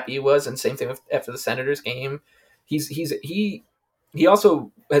how happy he was, and same thing after the Senators game. He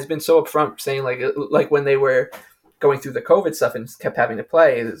also has been so upfront saying like when they were going through the COVID stuff and kept having to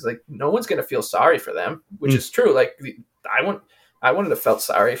play, it's like no one's going to feel sorry for them, which is true. Like I wouldn't have felt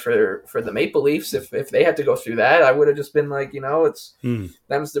sorry for the Maple Leafs if they had to go through that. I would have just been like, it's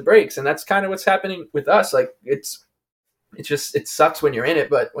them's the breaks, and that's kind of what's happening with us. Like it sucks when you're in it,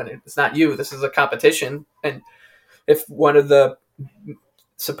 but when it's not you, this is a competition, and if one of the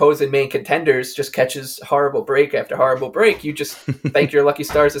supposed main contenders just catches horrible break after horrible break, you just thank your lucky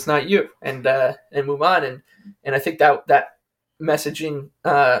stars it's not you, and move on. And I think that messaging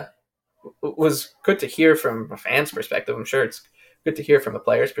was good to hear from a fan's perspective. I'm sure it's good to hear from a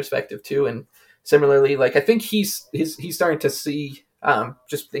player's perspective too. And similarly, like I think he's starting to see,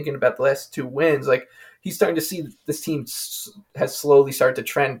 just thinking about the last two wins, like he's starting to see this team has slowly started to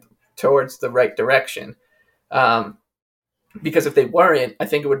trend towards the right direction. Because if they weren't, I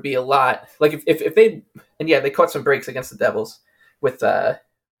think it would be a lot like if they, and yeah, they caught some breaks against the Devils with the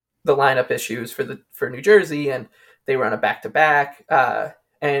lineup issues for New Jersey, and they were on a back-to-back,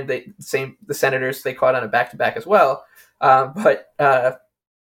 and the Senators they caught on a back-to-back as well. But I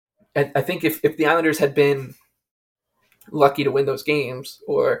think if the Islanders had been lucky to win those games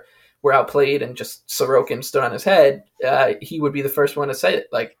or were outplayed and just Sorokin stood on his head, he would be the first one to say it.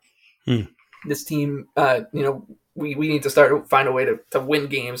 Like this team, we need to find a way to win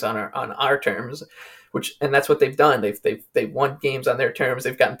games on our terms, and that's what they've done. They've won games on their terms.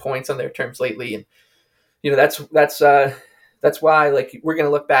 They've gotten points on their terms lately, and that's why like we're gonna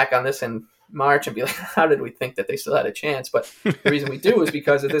look back on this in March and be like, how did we think that they still had a chance? But the reason we do is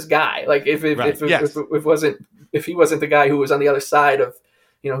because of this guy. Like if he wasn't the guy who was on the other side of,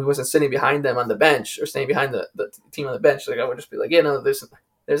 he wasn't sitting behind them on the bench or staying behind the team on the bench, like I would just be like,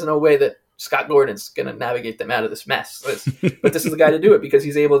 there's no way that Scott Gordon's going to navigate them out of this mess. But this is the guy to do it because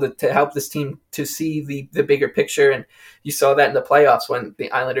he's able to help this team to see the bigger picture. And you saw that in the playoffs when the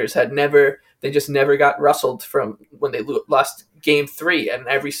Islanders they just never got rustled from when they lost Game 3 in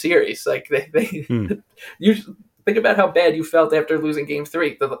every series. Like you think about how bad you felt after losing Game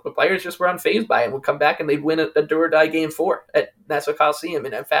 3. The players just were unfazed by it and would come back and they'd win a do or die Game 4 at Nassau Coliseum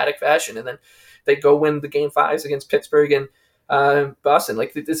in emphatic fashion. And then they'd go win the Game 5s against Pittsburgh and Boston.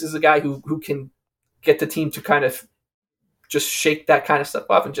 Like this is a guy who can get the team to kind of just shake that kind of stuff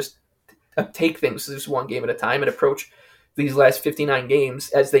off and just take things just one game at a time and approach these last 59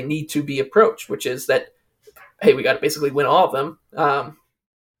 games as they need to be approached, which is that, hey, we got to basically win all of them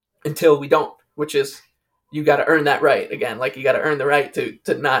until we don't, which is you got to earn that right again. Like you got to earn the right to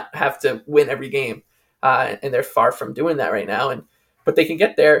not have to win every game. And they're far from doing that right now. But they can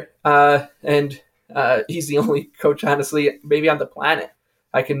get there. And he's the only coach, honestly, maybe on the planet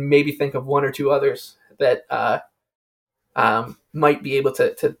I can maybe think of one or two others that might be able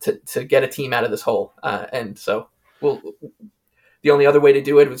to get a team out of this hole. And so the only other way to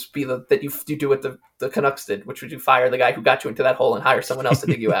do it would be that you do what the Canucks did, which would you fire the guy who got you into that hole and hire someone else to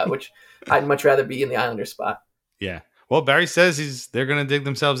dig you out, which I'd much rather be in the Islanders spot. Yeah. Well, Barry says they're going to dig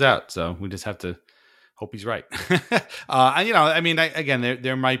themselves out. So we just have to hope he's right.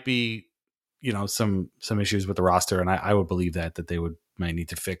 There might be, some issues with the roster, and I would believe that they might need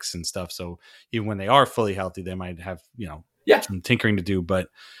to fix and stuff. So even when they are fully healthy, they might have, some tinkering to do. But,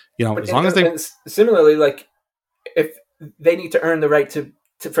 as long as they similarly, like if they need to earn the right to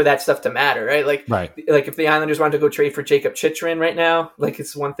for that stuff to matter, right? Like if the Islanders wanted to go trade for Jacob Chychrun right now, like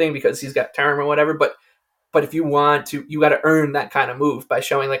it's one thing because he's got term or whatever, but if you want to, you got to earn that kind of move by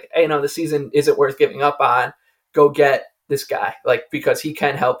showing like, hey, no, the season isn't worth giving up on. Go get this guy, like, because he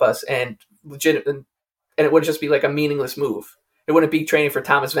can help us and legit, and it would just be like a meaningless move. It wouldn't be training for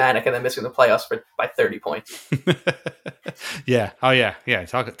Thomas Vanek and then missing the playoffs by 30 points. Yeah. Oh yeah. Yeah.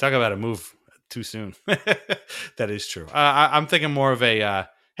 Talk about a move too soon. That is true. I'm thinking more of a,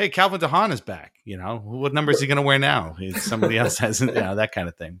 hey, Calvin DeHaan is back. What number is he going to wear now? Somebody else hasn't, that kind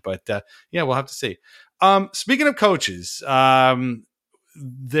of thing. But we'll have to see. Speaking of coaches,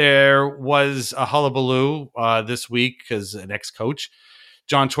 there was a hullabaloo this week because an ex-coach,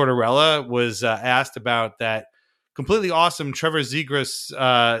 John Tortorella, was asked about that completely awesome Trevor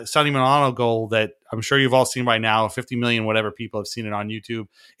Zegras Sonny Milano goal that I'm sure you've all seen by now. 50 million, whatever people have seen it on YouTube.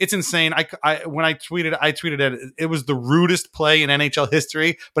 It's insane. When I tweeted it. It was the rudest play in NHL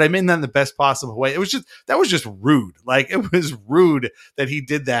history, but I mean that in the best possible way. That was just rude. Like, it was rude that he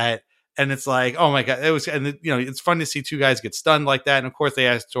did that. And it's like, oh my God, it's fun to see two guys get stunned like that. And of course they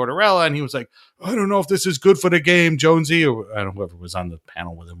asked Tortorella and he was like, I don't know if this is good for the game, Jonesy, or I don't know whoever was on the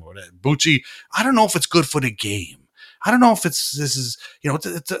panel with him or whatever. Bucci, I don't know if it's good for the game. I don't know if it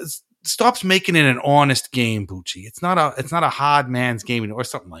stops making it an honest game, Bucci. It's not a hard man's game or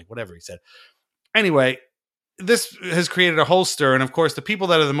something like whatever he said. Anyway, this has created a whole stir. And of course, the people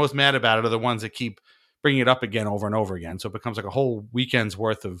that are the most mad about it are the ones that keep bringing it up again over and over again. So it becomes like a whole weekend's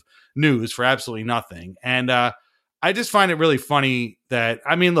worth of news for absolutely nothing. And I just find it really funny that,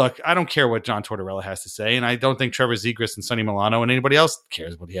 look, I don't care what John Tortorella has to say. And I don't think Trevor Zegras and Sonny Milano and anybody else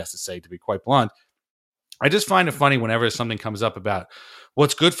cares what he has to say, to be quite blunt. I just find it funny whenever something comes up about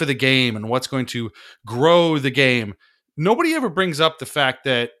what's good for the game and what's going to grow the game. Nobody ever brings up the fact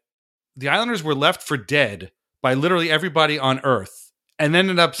that the Islanders were left for dead by literally everybody on earth and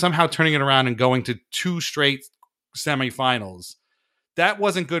ended up somehow turning it around and going to 2 straight semifinals. That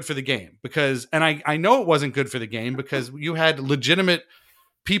wasn't good for the game because, and I know it wasn't good for the game because you had legitimate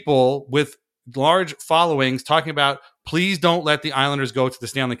people with large followings talking about, please don't let the Islanders go to the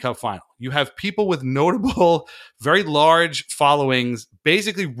Stanley Cup final. You have people with notable, very large followings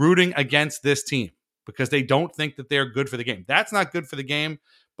basically rooting against this team because they don't think that they're good for the game. That's not good for the game.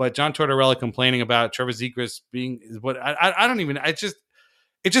 But John Tortorella complaining about Trevor Zegras being what I don't even, it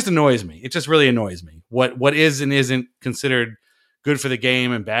just annoys me. It just really annoys me. What is and isn't considered good for the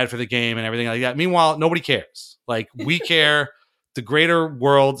game and bad for the game and everything like that. Meanwhile, nobody cares. Like, we care. The greater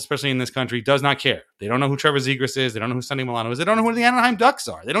world, especially in this country, does not care. They don't know who Trevor Zegras is. They don't know who Sonny Milano is. They don't know who the Anaheim Ducks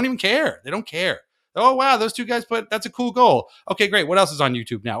are. They don't even care. They don't care. Oh, wow, those two guys that's a cool goal. Okay, great. What else is on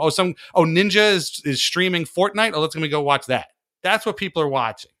YouTube now? Ninja is streaming Fortnite. Oh, let's go watch that. That's what people are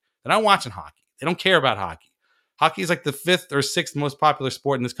watching. They're not watching hockey. They don't care about hockey. Hockey is like the 5th or 6th most popular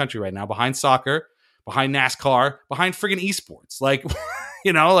sport in this country right now, behind soccer, behind NASCAR, behind friggin' esports. Like,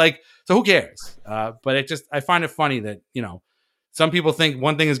 so who cares? But I find it funny that, some people think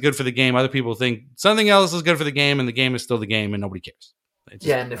one thing is good for the game. Other people think something else is good for the game, and the game is still the game, and nobody cares.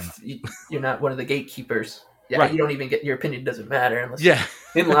 And if you're not one of the gatekeepers, right, you don't even get, your opinion doesn't matter unless you're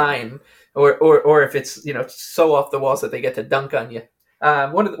in line, or if it's so off the walls that they get to dunk on you.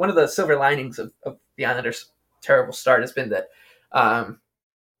 One of the silver linings of the Islanders' terrible start has been that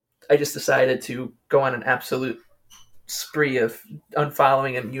I just decided to go on an absolute spree of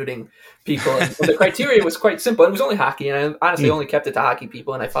unfollowing and muting people. And the criteria was quite simple. It was only hockey, and I honestly only kept it to hockey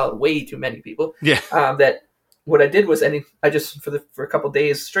people, and I followed way too many people. Yeah. That what I did was, I just for a couple of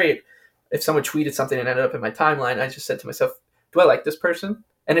days straight, if someone tweeted something and ended up in my timeline, I just said to myself, do I like this person?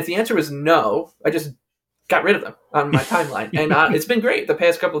 And if the answer was no, I just got rid of them on my timeline. And it's been great the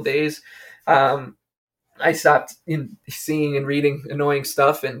past couple of days. I stopped seeing and reading annoying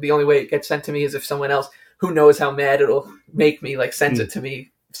stuff, and the only way it gets sent to me is if someone else who knows how mad it'll make me sends it to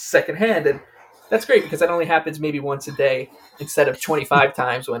me secondhand. And that's great because that only happens maybe once a day instead of 25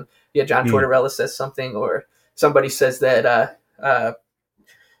 times when John Tortorella says something, or somebody says that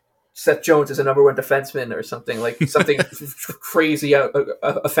Seth Jones is a number one defenseman or something crazy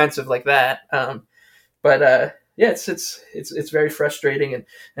offensive like that. But it's very frustrating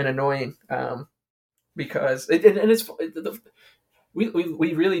and annoying because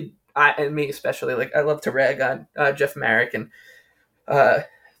we really, and me especially, like I love to rag on Jeff Marek and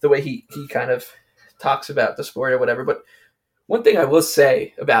the way he kind of talks about the sport or whatever. But one thing I will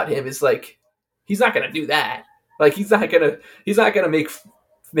say about him is like he's not going to do that. Like he's not gonna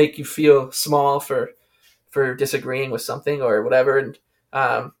make you feel small for disagreeing with something or whatever. And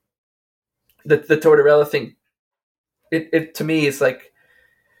the Tortorella thing, it to me is like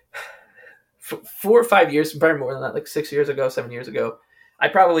 4 or 5 years, probably more than that, like 6 years ago, 7 years ago, I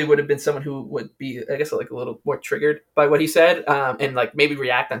probably would have been someone who would be, I guess, like a little more triggered by what he said, and like maybe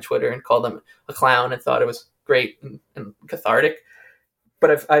react on Twitter and call them a clown and thought it was great and cathartic.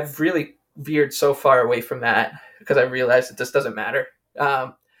 But I've really veered so far away from that because I realized it just doesn't matter.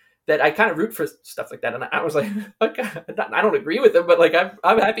 That I kind of root for stuff like that, and I was like, okay, I don't agree with him, but like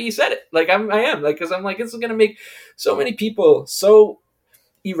I'm happy he said it. Like I am, like, because I'm like, this is gonna make so many people so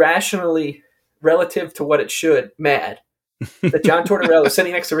irrationally relative to what it should mad that John Tortorella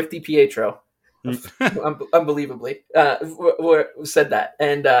sitting next to Rick DiPietro, unbelievably, said that,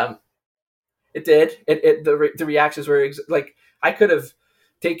 and it did. The reactions were like I could have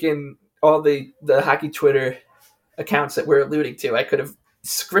taken all the hockey Twitter accounts that we're alluding to. I could have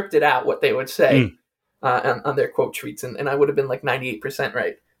scripted out what they would say on their quote tweets, and I would have been like 98%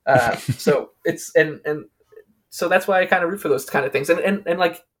 right. So it's and so that's why I kind of root for those kind of things, and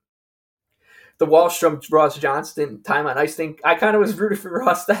like the Wahlstrom Ross Johnston time on ice thing. I kind of was rooting for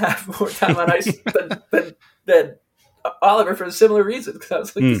Ross to have more time on ice than Oliver for a similar reason, because I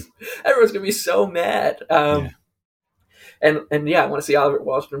was like, everyone's gonna be so mad. And yeah, I want to see Oliver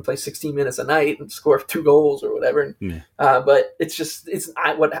Wahlstrom play 16 minutes a night and score 2 goals or whatever. But it's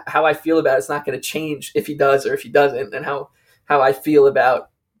not how I feel about it. It's not going to change if he does or if he doesn't. And how I feel about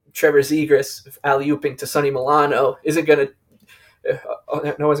Trevor Zegras alley-ooping to Sonny Milano isn't going to.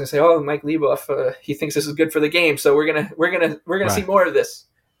 No one's going to say, "Oh, Mike Leboff, he thinks this is good for the game, so we're gonna see more of this."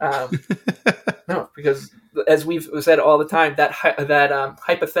 No, because as we've said all the time, that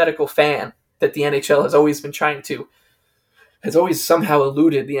hypothetical fan that the NHL has always been trying to. Has always somehow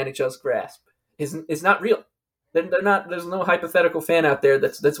eluded the NHL's grasp. Is not real. They're not. There's no hypothetical fan out there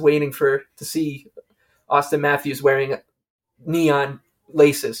that's waiting to see Austin Matthews wearing neon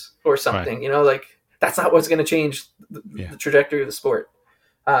laces or something. Right. You know, like that's not what's going to change the trajectory of the sport.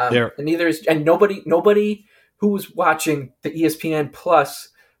 And neither is nobody who was watching the ESPN Plus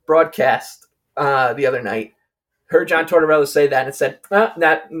broadcast the other night heard John Tortorella say that and said,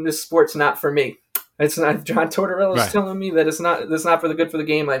 "This sport's not for me." It's not. John Tortorella is telling me that it's not for the good for the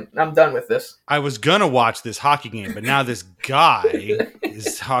game. I'm done with this. I was gonna watch this hockey game, but now this guy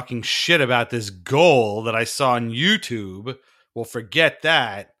is talking shit about this goal that I saw on YouTube. Well, forget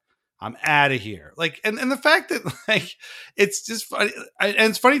that. I'm out of here. Like, and the fact that like it's just funny, and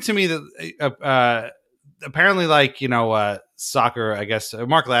it's funny to me that apparently, like, you know, soccer. I guess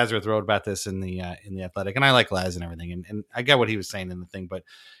Mark Lazarus wrote about this in the Athletic, and I like Laz and everything, and I get what he was saying in the thing, but.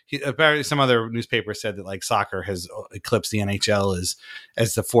 Apparently, some other newspaper said that like soccer has eclipsed the NHL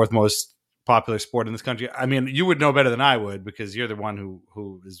as the 4th most popular sport in this country. I mean, you would know better than I would because you're the one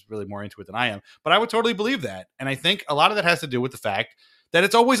who is really more into it than I am. But I would totally believe that, and I think a lot of that has to do with the fact that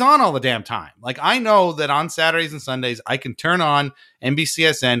it's always on all the damn time. Like I know that on Saturdays and Sundays I can turn on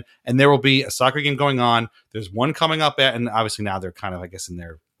NBCSN and there will be a soccer game going on. There's one coming up and obviously now they're kind of I guess in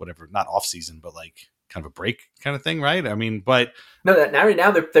their whatever not off season but like. Kind of a break kind of thing, right? I mean, but no, right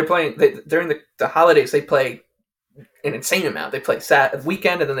now they're playing during the holidays. They play an insane amount. They play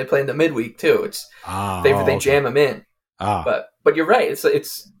weekend and then they play in the midweek too. It's they jam them in. But you're right.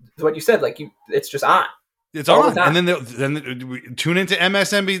 It's what you said. Like it's just on. It's on, and then tune into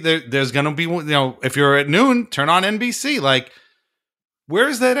MSNBC. There's going to be if you're at noon, turn on NBC. Like where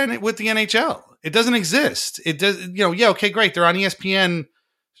is that with the NHL? It doesn't exist. It does. Okay, great. They're on ESPN.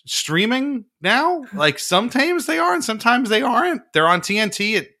 Streaming now, like sometimes they are and sometimes they aren't. They're on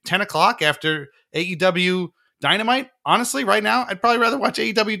TNT at 10 o'clock after AEW Dynamite. Honestly, right now, I'd probably rather watch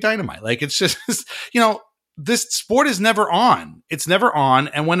AEW Dynamite. Like it's just, this sport is never on. It's never on.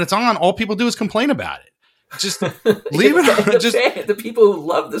 And when it's on, all people do is complain about it. Just leave it. Just the people who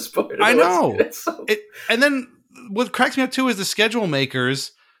love the sport. I know. And then what cracks me up too is the schedule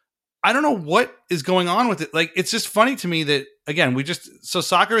makers. I don't know what is going on with it. Like, it's just funny to me that, again, so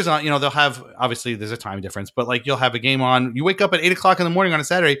soccer is on, they'll have, obviously there's a time difference, but like you'll have a game on, you wake up at 8 o'clock in the morning on a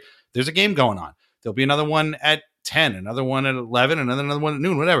Saturday, there's a game going on. There'll be another one at 10, another one at 11, another one at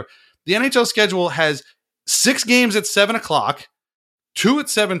noon, whatever. The NHL schedule has 6 games at 7 o'clock, 2 at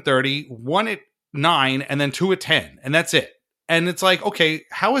 7:30, 1 at 9, and then 2 at 10, and that's it. And it's like, okay,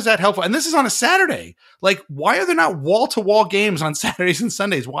 how is that helpful? And this is on a Saturday. Like, why are there not wall-to-wall games on Saturdays and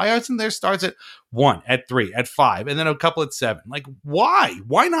Sundays? Why aren't there starts at 1, at 3, at 5, and then a couple at 7? Like, why?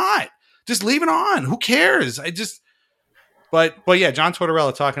 Why not? Just leave it on. Who cares? But yeah, John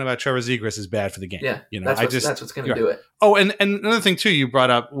Tortorella talking about Trevor Zegras is bad for the game. Yeah, you know, that's what's going to do it. Oh, and another thing too, you brought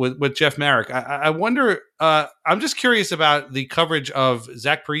up with Jeff Marek. I wonder. I'm just curious about the coverage of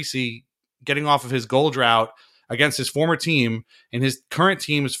Zach Parise getting off of his goal drought against his former team and his current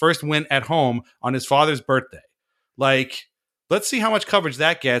team's first win at home on his father's birthday. Like, let's see how much coverage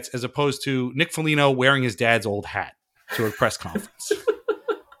that gets as opposed to Nick Foligno wearing his dad's old hat to a press conference.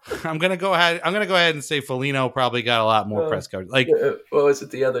 I'm gonna go ahead and say Foligno probably got a lot more press coverage. Like, what was it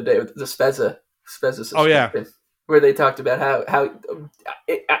the other day with the Spezza suspension? Oh yeah, where they talked about how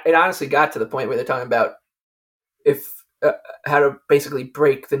it honestly got to the point where they're talking about how to basically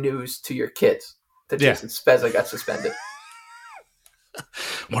break the news to your kids that Jason Spezza got suspended.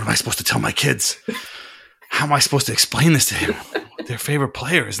 What am I supposed to tell my kids? How am I supposed to explain this to him? Their favorite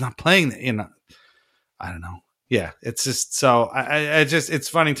player is not playing. I don't know. Yeah, it's just so it's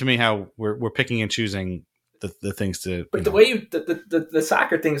funny to me how we're picking and choosing the things to. But the way the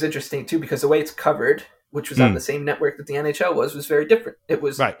soccer thing is interesting too, because the way it's covered, which was on the same network that the NHL was very different. It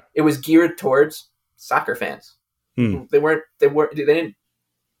was It was geared towards soccer fans. They didn't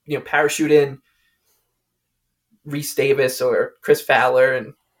parachute in Reese Davis or Chris Fowler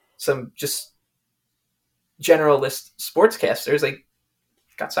and some just generalist sportscasters. Like,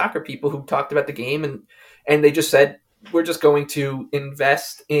 got soccer people who talked about the game and they just said, we're just going to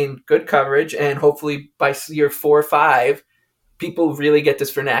invest in good coverage, and hopefully by year 4 or 5, people really get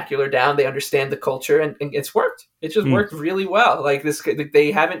this vernacular down. They understand the culture, and it's worked. It just worked really well. Like,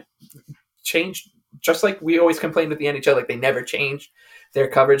 they haven't changed. Just like we always complain with the NHL, like they never changed their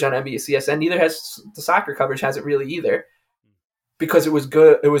coverage on NBCSN. Neither has the soccer coverage, hasn't really either, because it was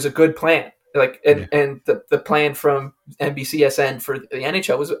good. It was a good plan. And the plan from NBCSN for the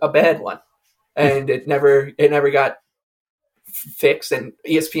NHL was a bad one, and it never got fixed. And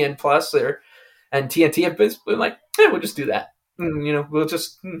ESPN Plus and TNT have been like, we'll just do that. We'll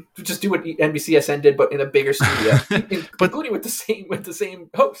just do what NBCSN did, but in a bigger studio, including with the same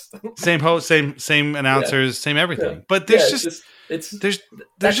host, same host, same announcers, same everything. Yeah. But there's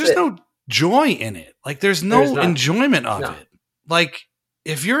just no joy in it. Like, there's no enjoyment of it. Like,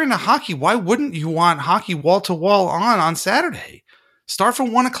 if you're into hockey, why wouldn't you want hockey wall to wall on Saturday? Start from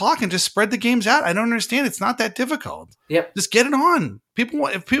 1:00 and just spread the games out. I don't understand. It's not that difficult. Yep. Just get it on.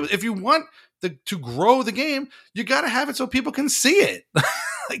 If you want to grow the game, you got to have it so people can see it.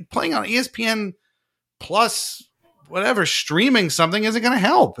 Like, playing on ESPN Plus, whatever, streaming something isn't going to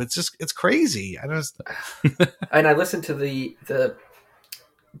help. It's crazy. And I listened to the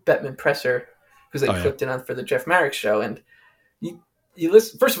Bettman presser because they clipped it on for the Jeff Marek show, and you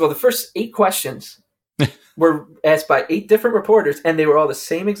listen. First of all, the first 8 questions were asked by 8 different reporters, and they were all the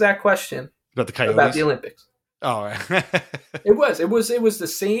same exact question about the Olympics. Oh, it was the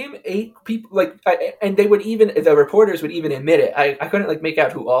same 8 people, and the reporters would even admit it. I couldn't make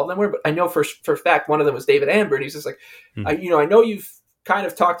out who all of them were, but I know for a fact one of them was David Amber, and he's just like, I know you've kind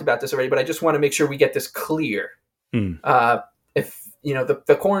of talked about this already, but I just want to make sure we get this clear. If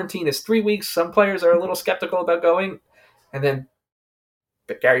the quarantine is 3 weeks, some players are a little skeptical about going, and then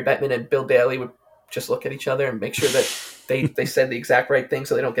Gary Bettman and Bill Daly would just look at each other and make sure that they said the exact right thing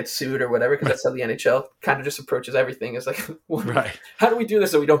so they don't get sued or whatever, because that's how the NHL kind of just approaches everything. It's like, how do we do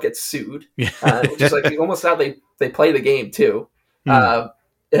this so we don't get sued? Yeah. Which is like almost how they play the game too.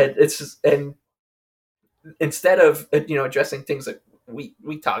 It's just, and instead of addressing things that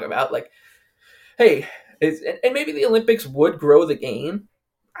we talk about, like, hey, and maybe the Olympics would grow the game.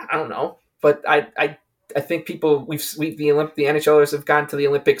 I don't know, but I think people the NHLers have gone to the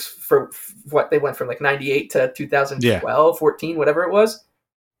Olympics for what they went from 98 to 2012, 14, whatever it was.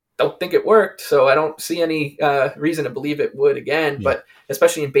 Don't think it worked, so I don't see any reason to believe it would again. Yeah. But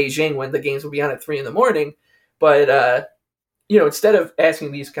especially in Beijing, when the games will be on at 3 a.m. But instead of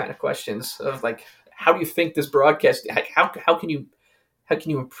asking these kind of questions of how do you think this broadcast? How can you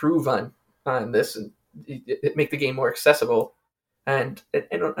improve on this and make the game more accessible? And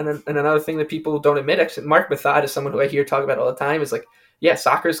another thing that people don't admit, actually, Mark Mathod is someone who I hear talk about all the time, is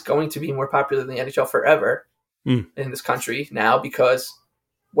soccer is going to be more popular than the NHL forever in this country now, because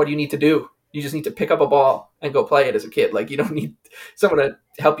what do you need to do? You just need to pick up a ball and go play it as a kid. You don't need someone to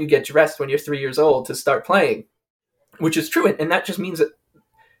help you get dressed when you're 3 years old to start playing, which is true. And that just means that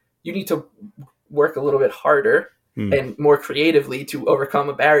you need to work a little bit harder and more creatively to overcome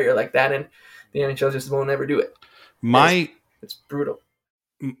a barrier like that. And the NHL just won't ever do it. It's brutal.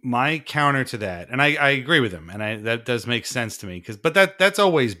 My counter to that, and I agree with him, and that does make sense to me, but that's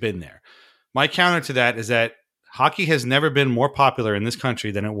always been there. My counter to that is that hockey has never been more popular in this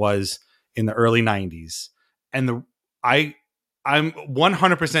country than it was in the early 90s. And I'm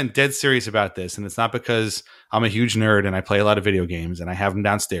 100% dead serious about this, and it's not because I'm a huge nerd and I play a lot of video games and I have them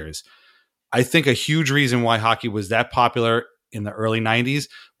downstairs. I think a huge reason why hockey was that popular in the early 90s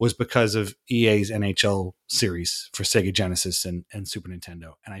was because of EA's NHL series for Sega Genesis and Super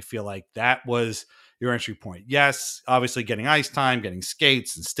Nintendo. And I feel like that was your entry point. Yes, obviously getting ice time, getting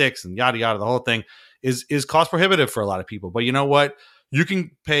skates and sticks and yada yada, the whole thing is cost prohibitive for a lot of people. But you know what? You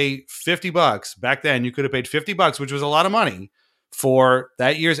can pay $50. Back then, you could have paid $50, which was a lot of money, for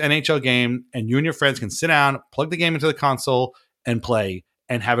that year's NHL game, and you and your friends can sit down, plug the game into the console, and play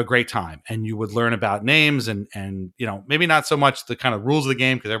and have a great time. And you would learn about names and maybe not so much the kind of rules of the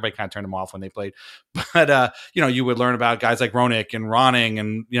game, because everybody kind of turned them off when they played. But you would learn about guys like Roenick and Ronning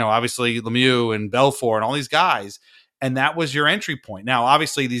and obviously Lemieux and Belfour and all these guys. And that was your entry point. Now,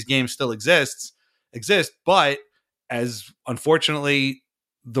 obviously, these games still exist, but as unfortunately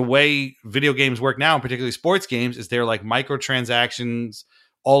the way video games work now, and particularly sports games, is they're like microtransactions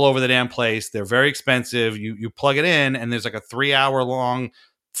all over the damn place. They're very expensive. You plug it in, and there's like a 3-hour long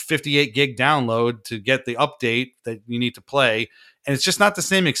 58 gig download to get the update that you need to play. And it's just not the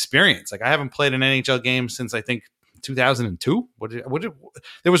same experience. Like, I haven't played an NHL game since I think 2002.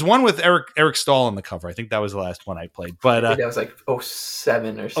 There was one with Eric Stahl on the cover. I think that was the last one I played. But that was like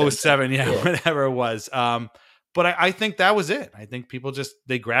 07 or something. 07, yeah, whatever it was. But I think that was it. I think people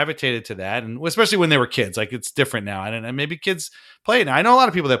they gravitated to that, and especially when they were kids. Like, it's different now, and maybe kids play it now. I know a lot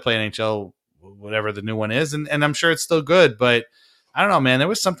of people that play NHL, whatever the new one is, and I'm sure it's still good. But I don't know, man. There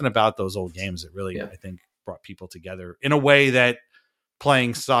was something about those old games that really, I think, brought people together in a way that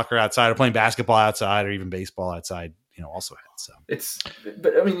playing soccer outside or playing basketball outside or even baseball outside, also had. So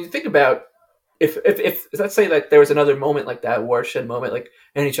but I mean, you think about if let's say that there was another moment like that watershed moment, like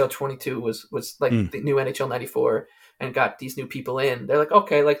NHL 22 was like the new NHL 94 and got these new people in. They're like,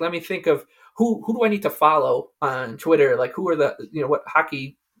 okay, like, let me think of who do I need to follow on Twitter? Like, who are the what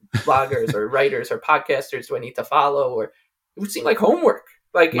hockey bloggers or writers or podcasters do I need to follow? Or it would seem like homework.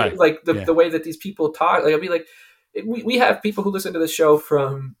 Like, right. The way that these people talk, like, I'd be like, we have people who listen to the show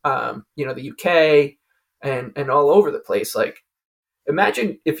from the UK and all over the place. Like,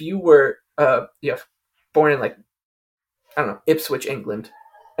 imagine if you were born in, like, I don't know, Ipswich, England,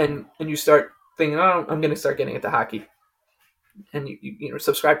 and you start thinking, oh, I'm going to start getting into hockey, and you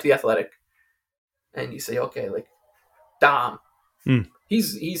subscribe to The Athletic, and you say, okay, like, Dom, he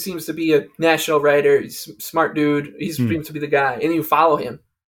seems to be a national writer, he's a smart dude, he seems to be the guy, and you follow him.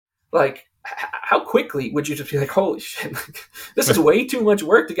 Like, how quickly would you just be like, holy shit, like, this is way too much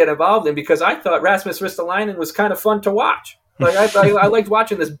work to get involved in, because I thought Rasmus Ristolainen was kind of fun to watch. Like, I liked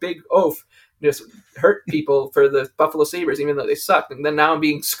watching this big oaf just hurt people for the Buffalo Sabres, even though they sucked. And then now I'm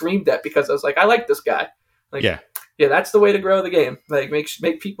being screamed at because I was like, I like this guy. Like, yeah, that's the way to grow the game. Like,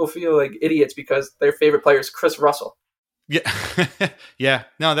 make people feel like idiots because their favorite player is Chris Russell. Yeah. Yeah.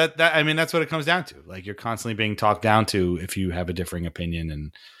 No, that I mean, that's what it comes down to. Like, you're constantly being talked down to if you have a differing opinion,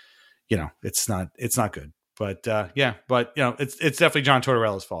 and it's not good. But it's definitely John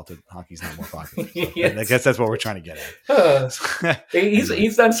Tortorella's fault that hockey's not more popular. So, yes. I guess that's what we're trying to get at.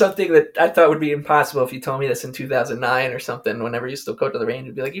 He's done something that I thought would be impossible if you told me this in 2009 or something. Whenever you still go to the range,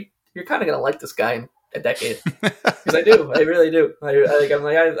 you'd be like, you're kind of gonna like this guy in a decade, because I do. I really do.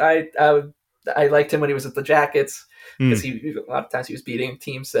 I liked him when he was at the Jackets, because a lot of times he was beating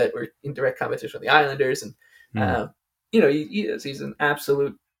teams that were in direct competition with the Islanders, and he's an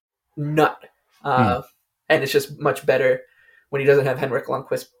absolute nut. And it's just much better when he doesn't have Henrik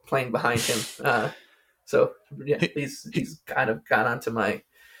Lundqvist playing behind him. He's kind of gone onto my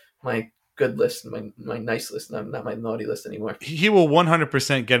good list, my nice list, not my naughty list anymore. He will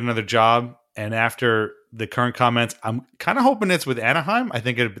 100% get another job. And after the current comments, I'm kind of hoping it's with Anaheim. I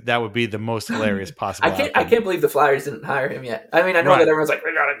think that would be the most hilarious possible. I can't believe the Flyers didn't hire him yet. I mean, I know that everyone's like,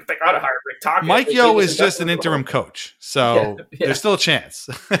 they gotta hire Rick Tocchet. Mike Yeo is just an interim coach, so there's still a chance.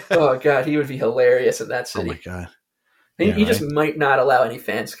 Oh God, he would be hilarious in that city. Oh my God. He just might not allow any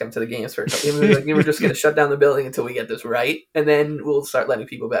fans to come to the games for a couple. We're just going to shut down the building until we get this right, and then we'll start letting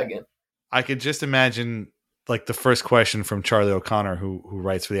people back in. I could just imagine, like, the first question from Charlie O'Connor, who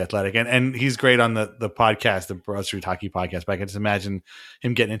writes for The Athletic, and he's great on the podcast, the Broad Street Hockey podcast, but I can just imagine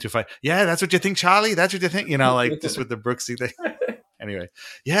him getting into a fight. Yeah, that's what you think, Charlie? That's what you think? Like, just with the Brooksy thing. Anyway,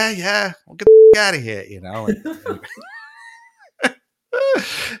 yeah, we'll get the out of here,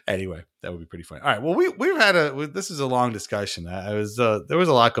 Anyway, that would be pretty funny. All right. Well, we've had this is a long discussion. There was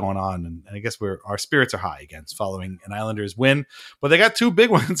a lot going on, and I guess our spirits are high again following an Islanders win. But they got two big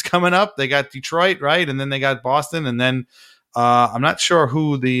ones coming up. They got Detroit, right, and then they got Boston, and then I'm not sure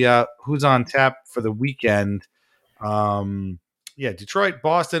who's on tap for the weekend. Detroit,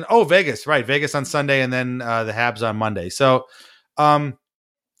 Boston. Oh, Vegas, right? Vegas on Sunday, and then the Habs on Monday. So,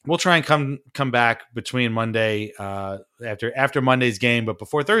 we'll try and come back between Monday after Monday's game, but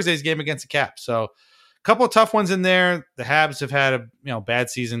before Thursday's game against the Caps. So, a couple of tough ones in there. The Habs have had a bad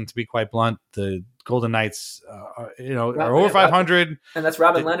season, to be quite blunt. The Golden Knights, are over 500, and that's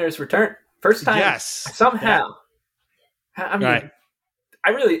Robin Lehner's return, first time. Yes, somehow. I mean, right.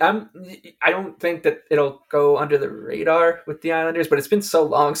 I don't think that it'll go under the radar with the Islanders, but it's been so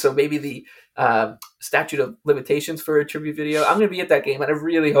long. So maybe the statute of limitations for a tribute video. I'm going to be at that game, and I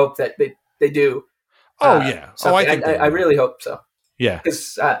really hope that they do. I really hope so. Yeah,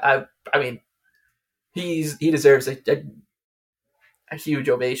 because I mean, he deserves a huge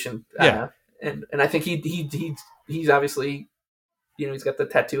ovation. And I think he's obviously. He's got the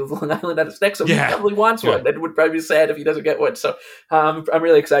tattoo of Long Island on his neck, so he probably wants one. It would probably be sad if he doesn't get one. So I'm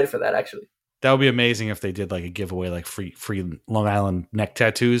really excited for that, actually. That would be amazing if they did like a giveaway, like free Long Island neck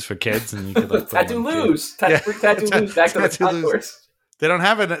tattoos for kids, and you could like tattoo lose back to the concourse. They don't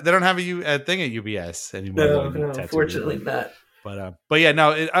have a thing at UBS anymore. No, unfortunately not. But yeah, no.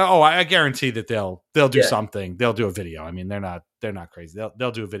 I guarantee that they'll do something. They'll do a video. I mean, they're not crazy.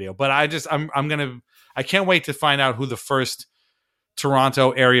 They'll do a video. But I can't wait to find out who the first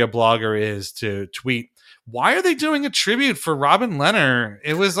Toronto area blogger is to tweet, why are they doing a tribute for Robin Lehner?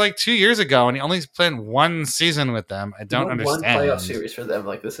 It was like 2 years ago, and he only played one season with them. I don't understand. One playoff series for them.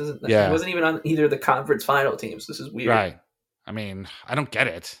 Like, this isn't. He wasn't even on either of the conference final teams. This is weird. Right. I mean, I don't get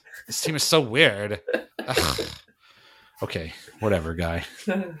it. This team is so weird. Okay, whatever, guy.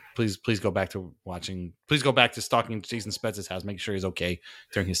 Please go back to watching. Please go back to stalking Jason Spetz's house. Make sure he's okay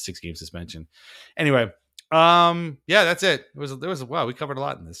during his 6-game suspension. Anyway. That's it. There was wow, we covered a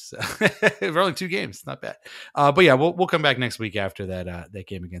lot in this. We're only 2 games, not bad. But yeah, we'll come back next week after that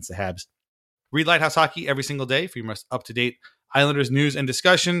game against the Habs. Read Lighthouse Hockey every single day for your most up-to-date Islanders news and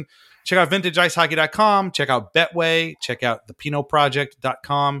discussion. Check out VintageIceHockey.com. Check out Betway. Check out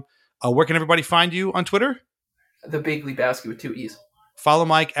thepinoproject.com. Where can everybody find you on Twitter? The Big Lebowski with 2 E's. Follow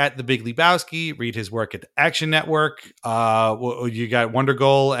Mike at The Big Lebowski. Read his work at the Action Network. You got Wonder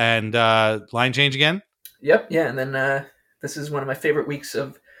Goal and Line Change again? Yep, yeah, and then this is one of my favorite weeks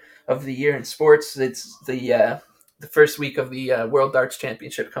of the year in sports. It's the first week of the World Darts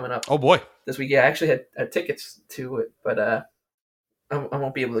Championship coming up. Oh boy, this week! Yeah, I actually had tickets to it, but I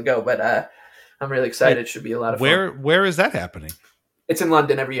won't be able to go. But I'm really excited. It should be a lot of fun. Where is that happening? It's in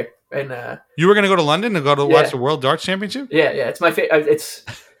London every year. And you were going to go to London to watch the World Darts Championship? Yeah, it's my favorite.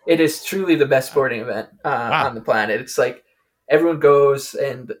 It is truly the best sporting event on the planet. It's like. Everyone goes,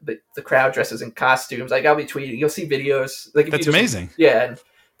 and the crowd dresses in costumes. Like, I'll be tweeting. You'll see videos. Like, that's amazing. Yeah, and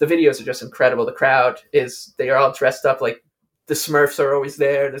the videos are just incredible. The crowd they are all dressed up. Like, the Smurfs are always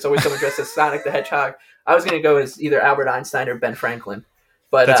there. There's always someone dressed as Sonic the Hedgehog. I was going to go as either Albert Einstein or Ben Franklin.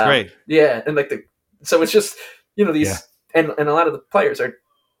 But that's great. Yeah, and so it's just, these, and a lot of the players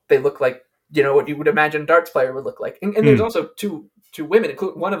they look like, what you would imagine a darts player would look like. And there's also two women,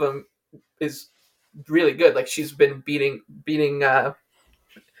 including one of them is really good. Like, she's been beating the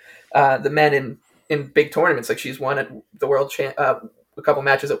men in big tournaments. Like, she's won at the world a couple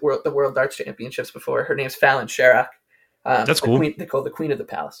matches at the World Darts Championships before. Her name's Fallon Sherrock. That's cool. They call the Queen of the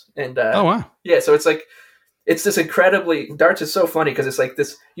Palace. And oh wow, yeah. So it's like it's this incredibly darts is so funny because it's like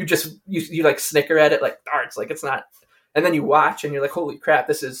this. You like snicker at it like darts. Like, it's not. And then you watch and you're like, holy crap!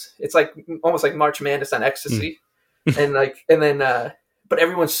 It's like almost like March Madness on ecstasy. But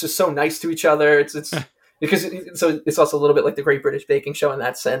everyone's just so nice to each other. It's because it's also a little bit like the Great British Baking Show in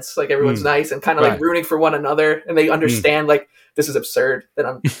that sense. Like, everyone's nice and kind of like rooting for one another, and they understand like this is absurd that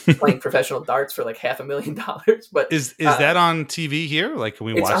I'm playing professional darts for like $500,000. But is that on TV here? Like, can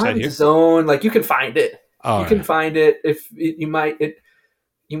we watch that here? It's on DAZN. Like, you can find it. You can find it if you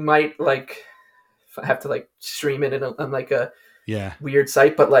might like have to like stream it on like a weird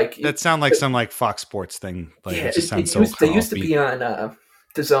site, but like that sound like some like Fox Sports thing. Like, it just sounds so. They used to be on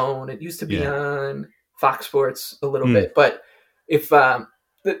DAZN. It used to be on Fox Sports a little bit, but if there'll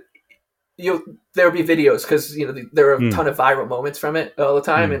be videos because there are a ton of viral moments from it all the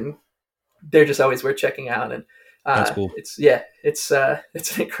time, and they're just always worth checking out. And that's cool. It's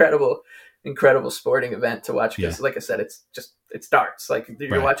an incredible sporting event to watch because, like I said, it's darts. Like,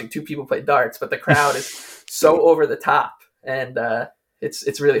 you're watching 2 people play darts, but the crowd is so over the top. And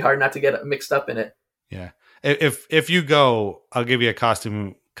it's really hard not to get mixed up in it. Yeah. If you go, I'll give you a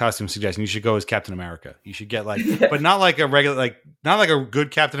costume suggestion. You should go as Captain America. You should get but not like a regular, not like a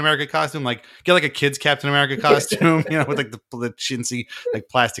good Captain America costume. Like get like a kid's Captain America costume, with like the chintzy like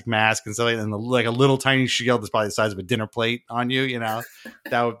plastic mask and stuff, and like a little tiny shield that's probably the size of a dinner plate on you.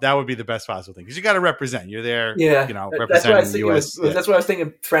 That would be the best possible thing because you got to represent. You're there, representing the U.S. That's what I was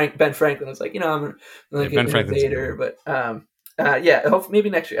thinking. Ben Franklin was like, I'm like an innovator, but hopefully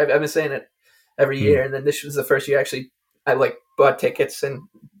maybe next year. I've been saying it every year, and then this was the first year actually. I bought tickets, and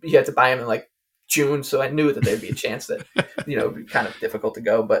you had to buy them in like June, so I knew that there'd be a chance that it'd be kind of difficult to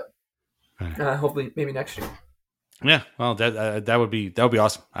go, but hopefully maybe next year. Yeah, well, that would be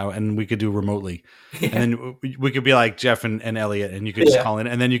awesome, and we could do remotely, and then we could be like Jeff and Elliot, and you could just call in,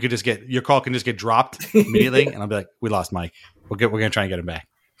 and then you could just your call can just get dropped immediately, and I'll be like, we lost Mike. We're gonna try and get him back.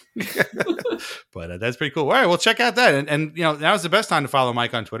 But that's pretty cool. All right, well, check out that, and now's the best time to follow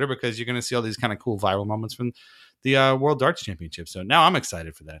Mike on Twitter because you're gonna see all these kind of cool viral moments from the World Darts Championship. So now I'm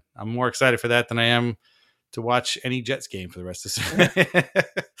excited for that. I'm more excited for that than I am to watch any Jets game for the rest of the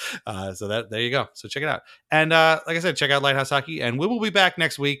season. So there you go. So check it out. And like I said, check out Lighthouse Hockey. And we will be back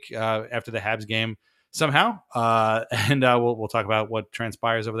next week after the Habs game somehow. And we'll talk about what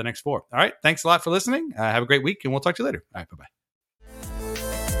transpires over the next 4. All right. Thanks a lot for listening. Have a great week, and we'll talk to you later. All right. Bye-bye.